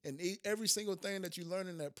process. And every single thing that you learn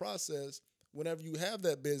in that process, whenever you have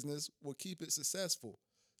that business, will keep it successful.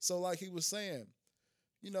 So like he was saying,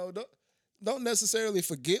 don't necessarily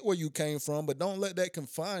forget where you came from, but don't let that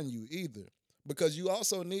confine you either. Because you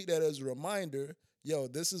also need that as a reminder,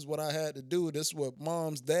 this is what I had to do. This is what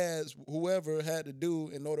moms, dads, whoever had to do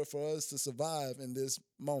in order for us to survive in this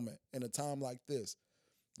moment, in a time like this.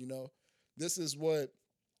 This is what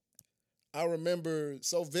I remember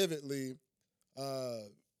so vividly.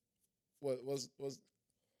 What was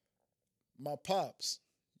my pops?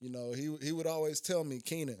 He would always tell me,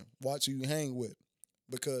 Kenan, watch who you hang with,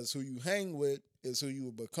 because who you hang with is who you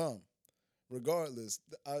will become, regardless.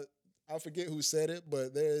 I forget who said it,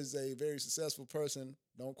 but there is a very successful person.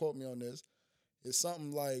 Don't quote me on this. It's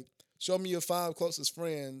something like, show me your 5 closest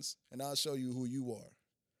friends, and I'll show you who you are.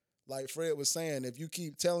 Like Fred was saying, if you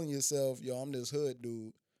keep telling yourself, I'm this hood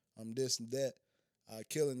dude, I'm this and that, I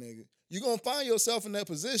kill a nigga, you're going to find yourself in that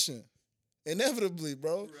position. Inevitably,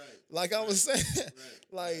 bro. Right. Like I was saying,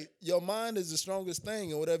 like your mind is the strongest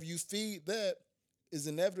thing, and whatever you feed that is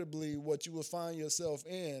inevitably what you will find yourself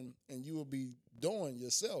in, and you will be doing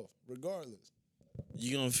yourself regardless.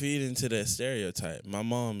 You're going to feed into that stereotype. My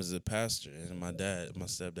mom is a pastor, and my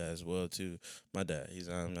stepdad as well, too. My dad,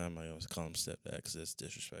 I'm not going to call him stepdad because that's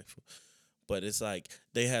disrespectful. But it's like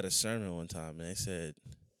they had a sermon one time, and they said,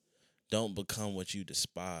 don't become what you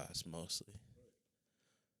despise mostly.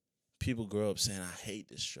 People grow up saying, I hate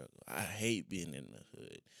this struggle. I hate being in the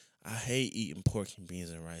hood. I hate eating pork and beans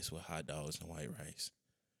and rice with hot dogs and white rice.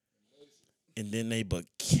 And then they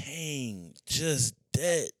became just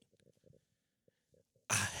that.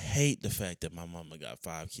 I hate the fact that my mama got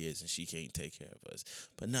 5 kids and she can't take care of us.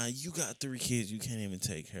 But now you got 3 kids you can't even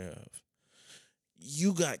take care of.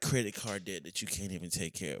 You got credit card debt that you can't even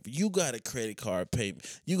take care of. You got a credit card payment.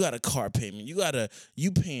 You got a car payment.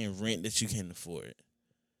 You paying rent that you can't afford.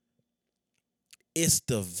 It's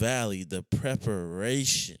the valley, the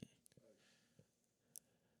preparation.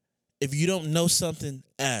 If you don't know something,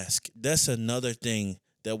 ask. That's another thing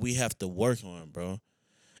that we have to work on, bro.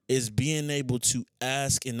 Is being able to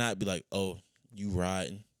ask and not be like, oh, you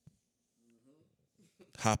riding?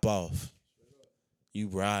 Hop off. You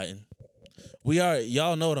riding?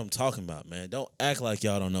 Y'all know what I'm talking about, man. Don't act like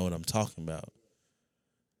y'all don't know what I'm talking about.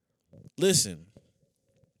 Listen,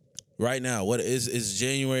 right now, what is it's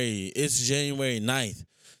January? It's January 9th,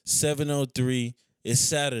 7:03. It's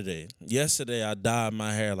Saturday. Yesterday, I dyed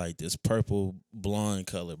my hair like this purple blonde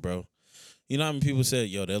color, bro. You know how many people said,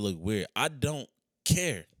 yo, that look weird? I don't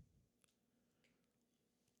care.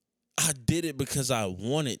 I did it because I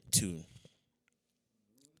wanted to.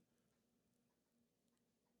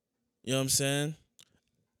 You know what I'm saying?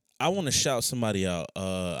 I want to shout somebody out.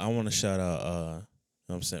 I want to shout out, you know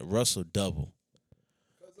what I'm saying, Russell Double.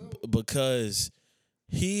 Because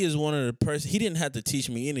he is one of the persons, he didn't have to teach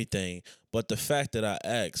me anything, but the fact that I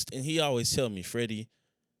asked, and he always tell me, Freddie,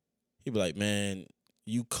 he'd be like, man,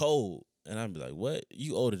 you cold. And I'd be like, what?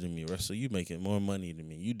 You older than me, Russell. You making more money than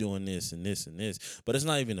me. You doing this and this and this. But it's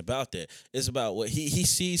not even about that. It's about what he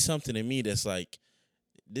sees something in me that's like,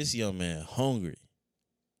 this young man hungry.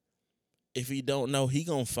 If he don't know, he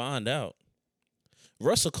gonna find out.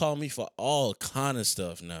 Russell called me for all kind of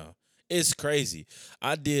stuff now. It's crazy.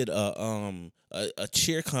 I did a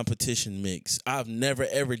cheer competition mix. I've never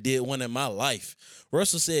ever did one in my life.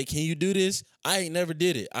 Russell said, "Can you do this?" I ain't never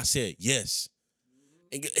did it. I said, "Yes."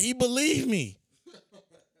 And he believed me.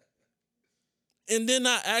 And then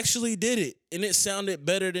I actually did it, and it sounded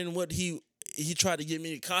better than what he tried to get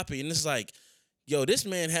me to copy. And it's like, yo, this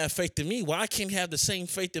man had faith in me. Why I can't have the same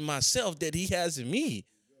faith in myself that he has in me?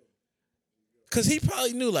 Because he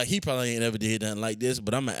probably knew, like, he probably ain't ever did nothing like this.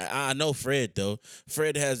 But I know Fred, though.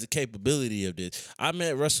 Fred has the capability of this. I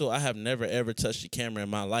met Russell. I have never, ever touched a camera in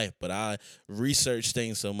my life. But I research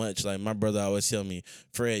things so much. Like, my brother always tell me,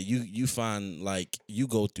 Fred, you find, like, you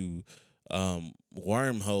go through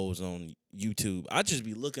wormholes on YouTube. I just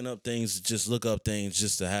be looking up things, just look up things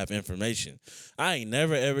just to have information. I ain't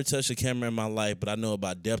never, ever touched a camera in my life. But I know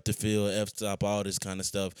about depth of field, f-stop, all this kind of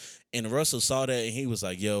stuff. And Russell saw that, and he was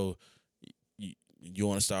like, yo, you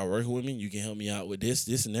want to start working with me? You can help me out with this,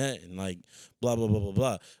 and that, and like blah, blah, blah, blah,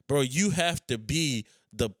 blah. Bro, you have to be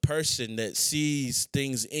the person that sees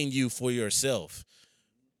things in you for yourself.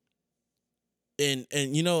 And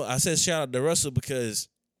you know, I said shout out to Russell because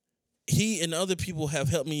he and other people have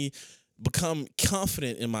helped me become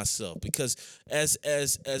confident in myself, because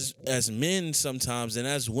as men sometimes and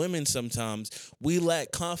as women sometimes we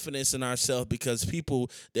lack confidence in ourselves because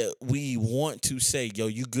people that we want to say, yo,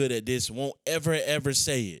 you good at this, won't ever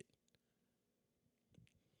say it.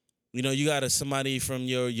 You know, you got somebody from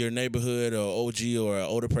your neighborhood or OG or an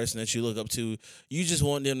older person that you look up to, you just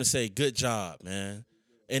want them to say good job, man,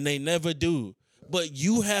 and they never do. But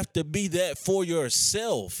you have to be that for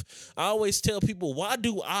yourself. I always tell people, why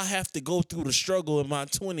do I have to go through the struggle in my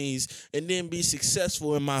 20s and then be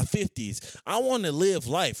successful in my 50s? I want to live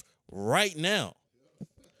life right now.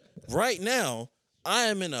 Right now, I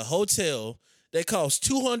am in a hotel that costs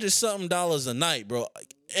 $200-something a night, bro.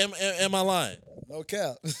 Am I lying? No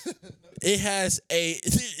cap. It has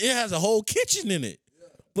a whole kitchen in it.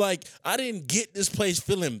 Like, I didn't get this place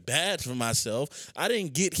feeling bad for myself. I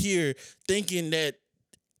didn't get here thinking that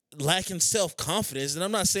lacking self-confidence. And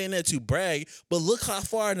I'm not saying that to brag, but look how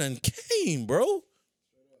far I done came, bro.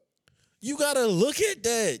 You got to look at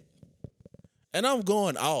that. And I'm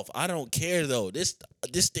going off. I don't care, though. This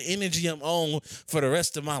the energy I'm on for the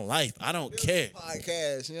rest of my life. I don't care.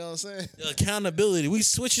 Podcast, you know what I'm saying? The accountability. We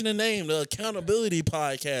switching the name, the accountability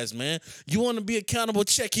podcast, man. You want to be accountable,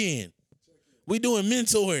 check in. We doing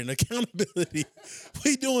mentoring, accountability.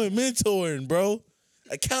 We doing mentoring, bro.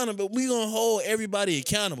 Accountable. We gonna hold everybody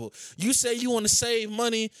accountable. You say you want to save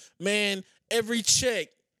money, man. Every check,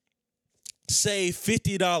 save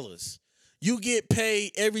 $50. You get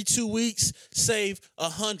paid every 2 weeks, save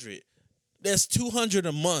 $100. That's $200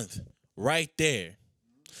 a month, right there.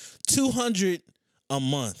 $200 a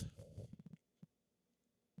month.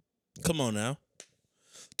 Come on now.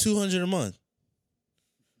 $200 a month.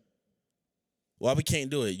 Why we can't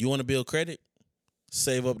do it? You want to build credit?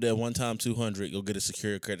 Save up that one time $200. Go get a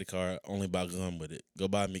secure credit card. Only buy gum with it. Go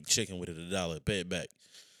buy McChicken with it $1. Pay it back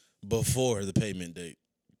before the payment date.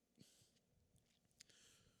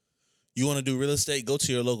 You want to do real estate? Go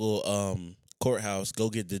to your local courthouse. Go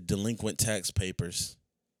get the delinquent tax papers.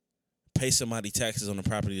 Pay somebody taxes on the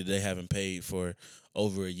property that they haven't paid for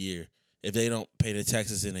over a year. If they don't pay the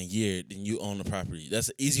taxes in a year, then you own the property. That's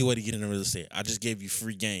an easy way to get into real estate. I just gave you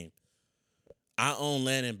free game. I own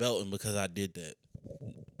land in Belton because I did that.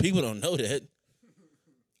 People don't know that.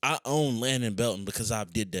 I own land in Belton because I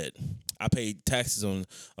did that. I paid taxes on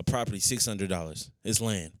a property, $600. It's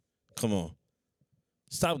land. Come on.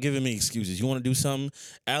 Stop giving me excuses. You want to do something?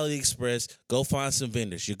 AliExpress, go find some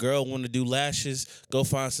vendors. Your girl want to do lashes, go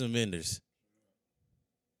find some vendors.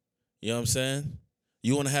 You know what I'm saying?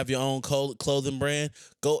 You want to have your own clothing brand?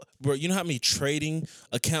 Go, bro. You know how many trading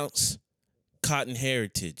accounts? Cotton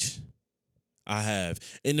Heritage, I have.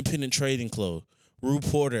 Independent Trading Club. Rue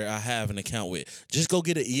Porter, I have an account with. Just go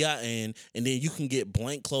get an EIN, and then you can get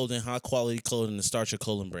blank clothing, high quality clothing to start your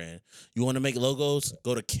clothing brand. You want to make logos?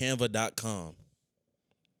 Go to canva.com.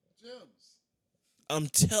 I'm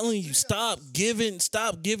telling you, stop giving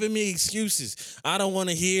me excuses. I don't want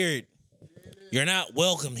to hear it. You're not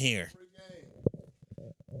welcome here.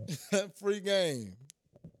 Free game.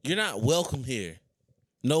 You're not welcome here.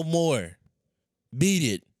 No more. Beat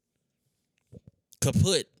it.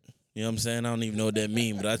 Kaput. You know what I'm saying? I don't even know what that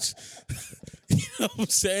means, but I just, you know what I'm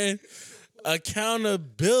saying?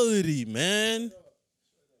 Accountability, man.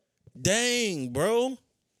 Dang, bro.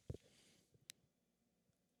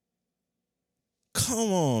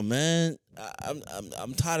 Come on, man.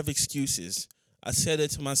 I'm tired of excuses. I said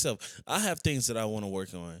it to myself. I have things that I want to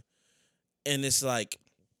work on. And it's like,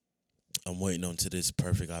 I'm waiting on to this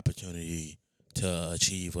perfect opportunity to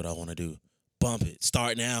achieve what I want to do. Bump it.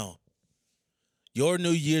 Start now. Your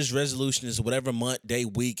New Year's resolution is whatever month, day,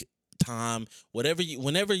 week, time,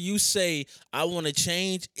 whenever you say I want to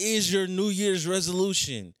change is your New Year's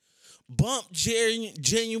resolution. Bump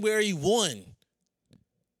January 1.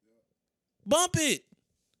 Bump it.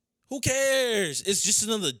 Who cares? It's just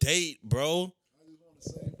another date, bro.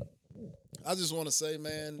 I just want to say,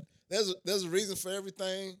 man, there's a reason for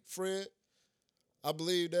everything, Fred. I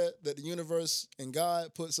believe that the universe and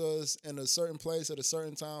God puts us in a certain place at a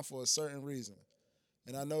certain time for a certain reason.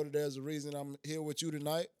 And I know that there's a reason I'm here with you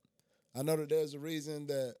tonight. I know that there's a reason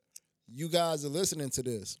that you guys are listening to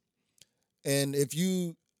this. And if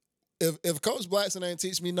Coach Blackson ain't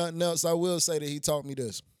teach me nothing else, I will say that he taught me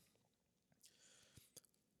this.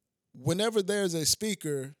 Whenever there's a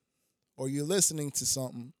speaker or you're listening to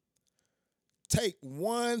something, take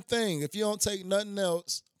one thing. If you don't take nothing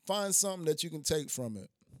else, find something that you can take from it.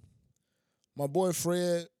 My boy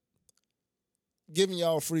Fred, giving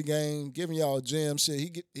y'all free game, giving y'all gym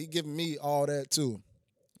shit. He giving me all that too.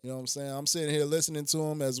 You know what I'm saying? I'm sitting here listening to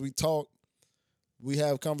him as we talk. We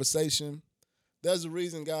have conversation. There's a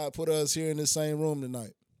reason God put us here in this same room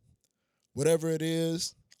tonight. Whatever it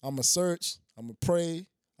is, I'm going to search, I'm going to pray,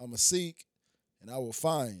 I'm going to seek, and I will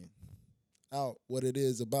find out what it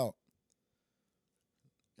is about.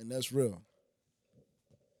 And that's real.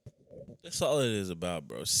 That's all it is about,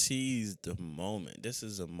 bro. Seize the moment. This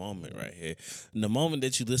is a moment right here. And the moment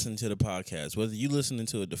that you listen to the podcast, whether you listening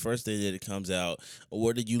to it the first day that it comes out, or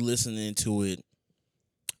whether you listening to it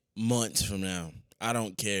months from now, I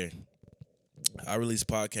don't care. I release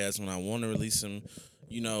podcasts when I want to release them.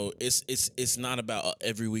 You know, it's not about a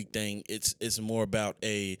every week thing. It's more about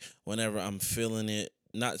a whenever I'm feeling it.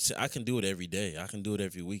 I can do it every day. I can do it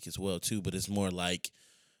every week as well too. But it's more like,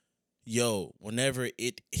 yo, whenever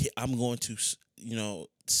I'm going to,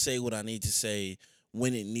 say what I need to say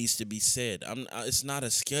when it needs to be said. It's not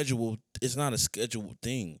a schedule. It's not a scheduled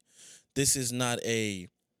thing. This is not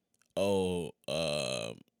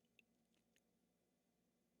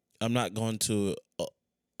I'm not going to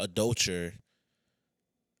adulter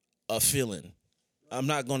a feeling. I'm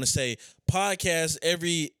not going to say podcast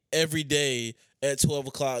every day at 12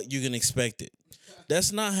 o'clock. You can expect it.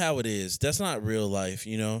 That's not how it is. That's not real life,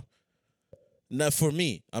 Not for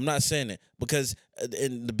me. I'm not saying that because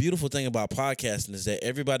and the beautiful thing about podcasting is that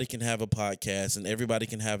everybody can have a podcast and everybody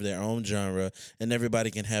can have their own genre and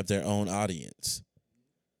everybody can have their own audience.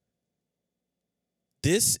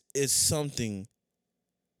 This is something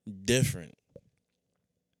different.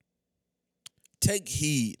 Take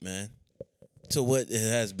heed, man, to what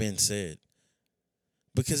has been said.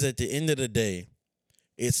 Because at the end of the day,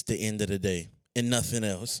 it's the end of the day and nothing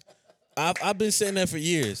else. I've been saying that for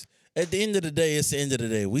years. At the end of the day, it's the end of the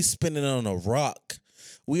day. We spinning on a rock.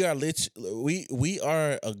 We are we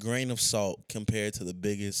are a grain of salt compared to the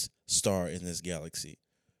biggest star in this galaxy.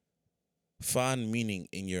 Find meaning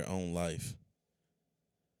in your own life.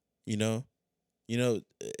 If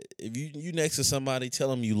you next to somebody, tell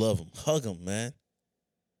them you love them. Hug them, man.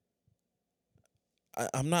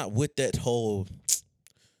 I'm not with that whole,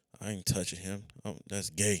 I ain't touching him. That's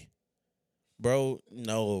gay. Bro,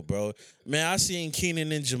 no, bro. Man, I seen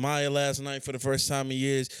Keenan and Jemiah last night for the first time in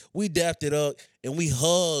years. We dapped it up and we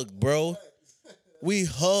hugged, bro. We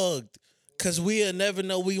hugged. Because we'll never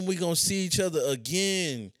know when we going to see each other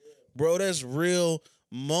again. Bro, that's real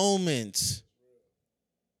moments.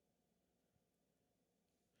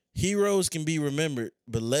 Heroes can be remembered,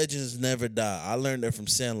 but legends never die. I learned that from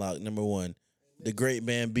Sandlot, number one. The great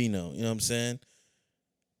Bambino, you know what I'm saying?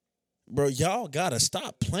 Bro, y'all gotta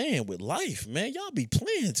stop playing with life, man. Y'all be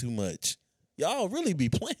playing too much. Y'all really be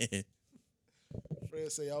playing.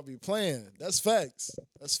 Fred say y'all be playing. That's facts.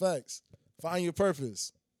 That's facts. Find your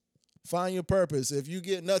purpose. Find your purpose. If you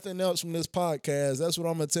get nothing else from this podcast, that's what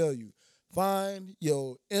I'm gonna tell you. Find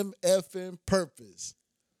your MFing purpose.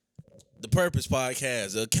 The Purpose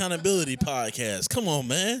Podcast, the Accountability Podcast. Come on,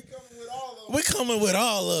 man. We're coming with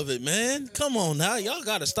all of it, man. Come on now. Y'all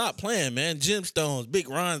got to stop playing, man. Gemstones, big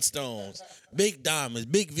rhinestones, big diamonds,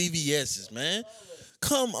 big VVS's, man.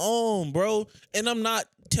 Come on, bro. And I'm not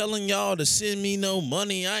telling y'all to send me no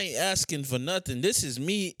money. I ain't asking for nothing. This is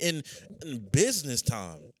me in business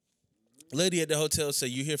time. Lady at the hotel said,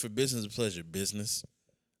 you here for business or pleasure? Business.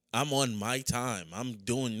 I'm on my time. I'm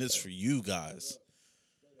doing this for you guys.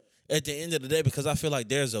 At the end of the day, because I feel like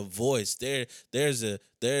there's a voice, there's a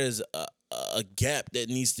gap that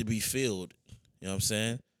needs to be filled. You know what I'm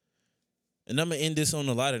saying? And I'm going to end this on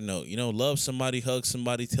a lighter note. You know, love somebody, hug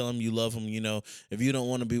somebody, tell them you love them. You know, if you don't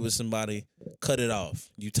want to be with somebody, cut it off.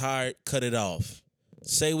 You tired, cut it off.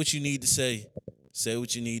 Say what you need to say. Say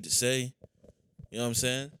what you need to say. You know what I'm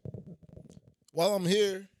saying? While I'm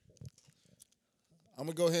here, I'm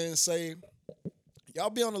going to go ahead and say, y'all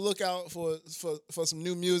be on the lookout for some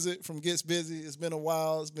new music from Gets Busy. It's been a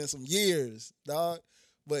while. It's been some years, dog.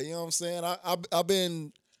 But you know what I'm saying? I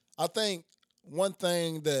think one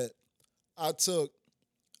thing that I took,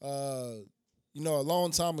 a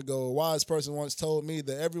long time ago, a wise person once told me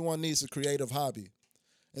that everyone needs a creative hobby.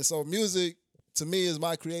 And so music, to me, is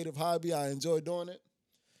my creative hobby. I enjoy doing it.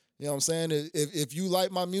 You know what I'm saying? If you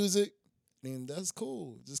like my music, then that's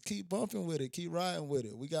cool. Just keep bumping with it. Keep riding with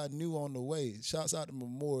it. We got new on the way. Shouts out to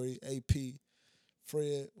Memori, AP,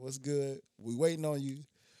 Fred, what's good? We waiting on you.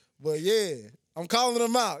 But yeah, I'm calling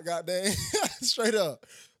them out, goddamn. Straight up.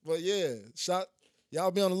 But yeah, y'all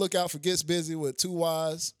be on the lookout for Gets Busy with 2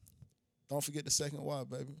 Ys. Don't forget the second Y,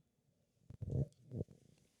 baby.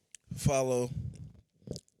 Follow,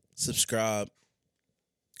 subscribe,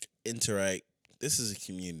 interact. This is a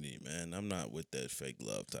community, man. I'm not with that fake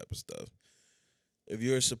love type of stuff. If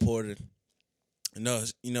you're a supporter, you know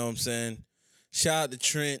what I'm saying? Shout out to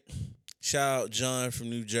Trent. Shout out John from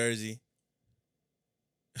New Jersey.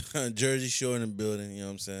 Jersey Shore in the building, you know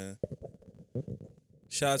what I'm saying?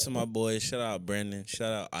 Shout out to my boys. Shout out Brandon.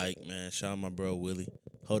 Shout out Ike, man. Shout out my bro Willie.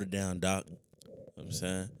 Hold it down, Doc. You know what I'm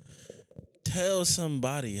saying? Tell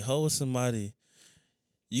somebody, hold somebody.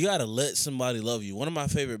 You got to let somebody love you. One of my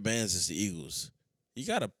favorite bands is the Eagles. You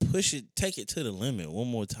got to push it, take it to the limit one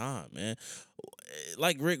more time, man.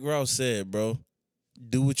 Like Rick Ross said, bro,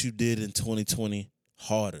 do what you did in 2020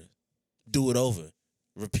 harder. Do it over.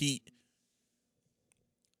 Repeat.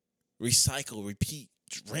 Recycle, repeat,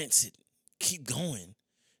 rinse it. Keep going.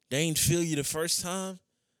 They ain't feel you the first time.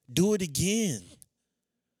 Do it again.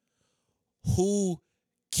 Who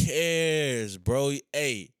cares, bro?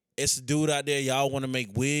 Hey, it's a dude out there. Y'all want to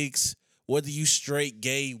make wigs, whether you straight,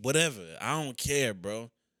 gay, whatever. I don't care, bro.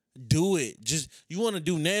 Do it. You want to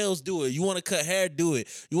do nails, do it. You want to cut hair, do it.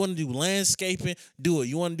 You want to do landscaping, do it.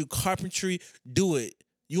 You want to do carpentry, do it.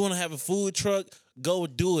 You want to have a food truck, go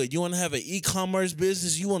do it. You want to have an e-commerce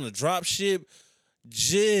business, you want to drop ship,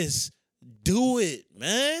 just do it,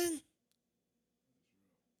 man.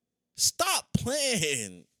 Stop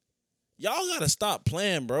playing. Y'all got to stop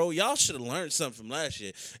playing, bro. Y'all should have learned something from last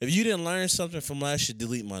year. If you didn't learn something from last year,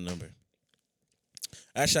 delete my number.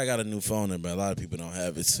 Actually, I got a new phone number. A lot of people don't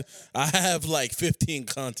have it. I have like 15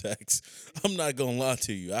 contacts. I'm not going to lie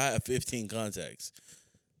to you. I have 15 contacts.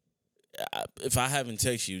 If I haven't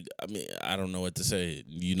texted you, I mean, I don't know what to say.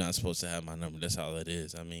 You're not supposed to have my number. That's all it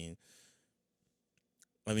is. I mean,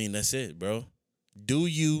 that's it, bro. Do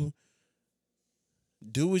what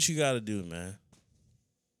you got to do, man.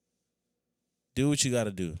 Do what you got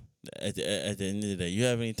to do. At the end of the day, you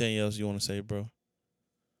have anything else you want to say, bro?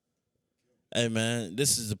 Hey, man,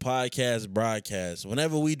 this is the podcast broadcast.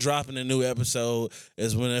 Whenever we dropping a new episode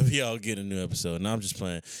is whenever y'all get a new episode. Now I'm just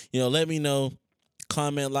playing. Let me know.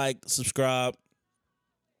 Comment, like, subscribe.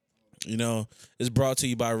 It's brought to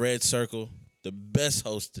you by Red Circle, the best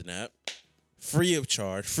hosting app. Free of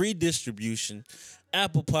charge. Free distribution.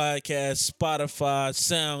 Apple Podcasts, Spotify,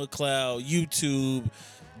 SoundCloud, YouTube,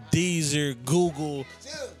 Deezer, Google.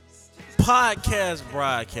 Podcast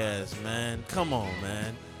broadcast, man. Come on,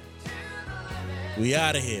 man. We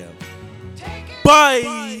out of here.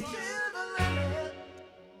 Bye.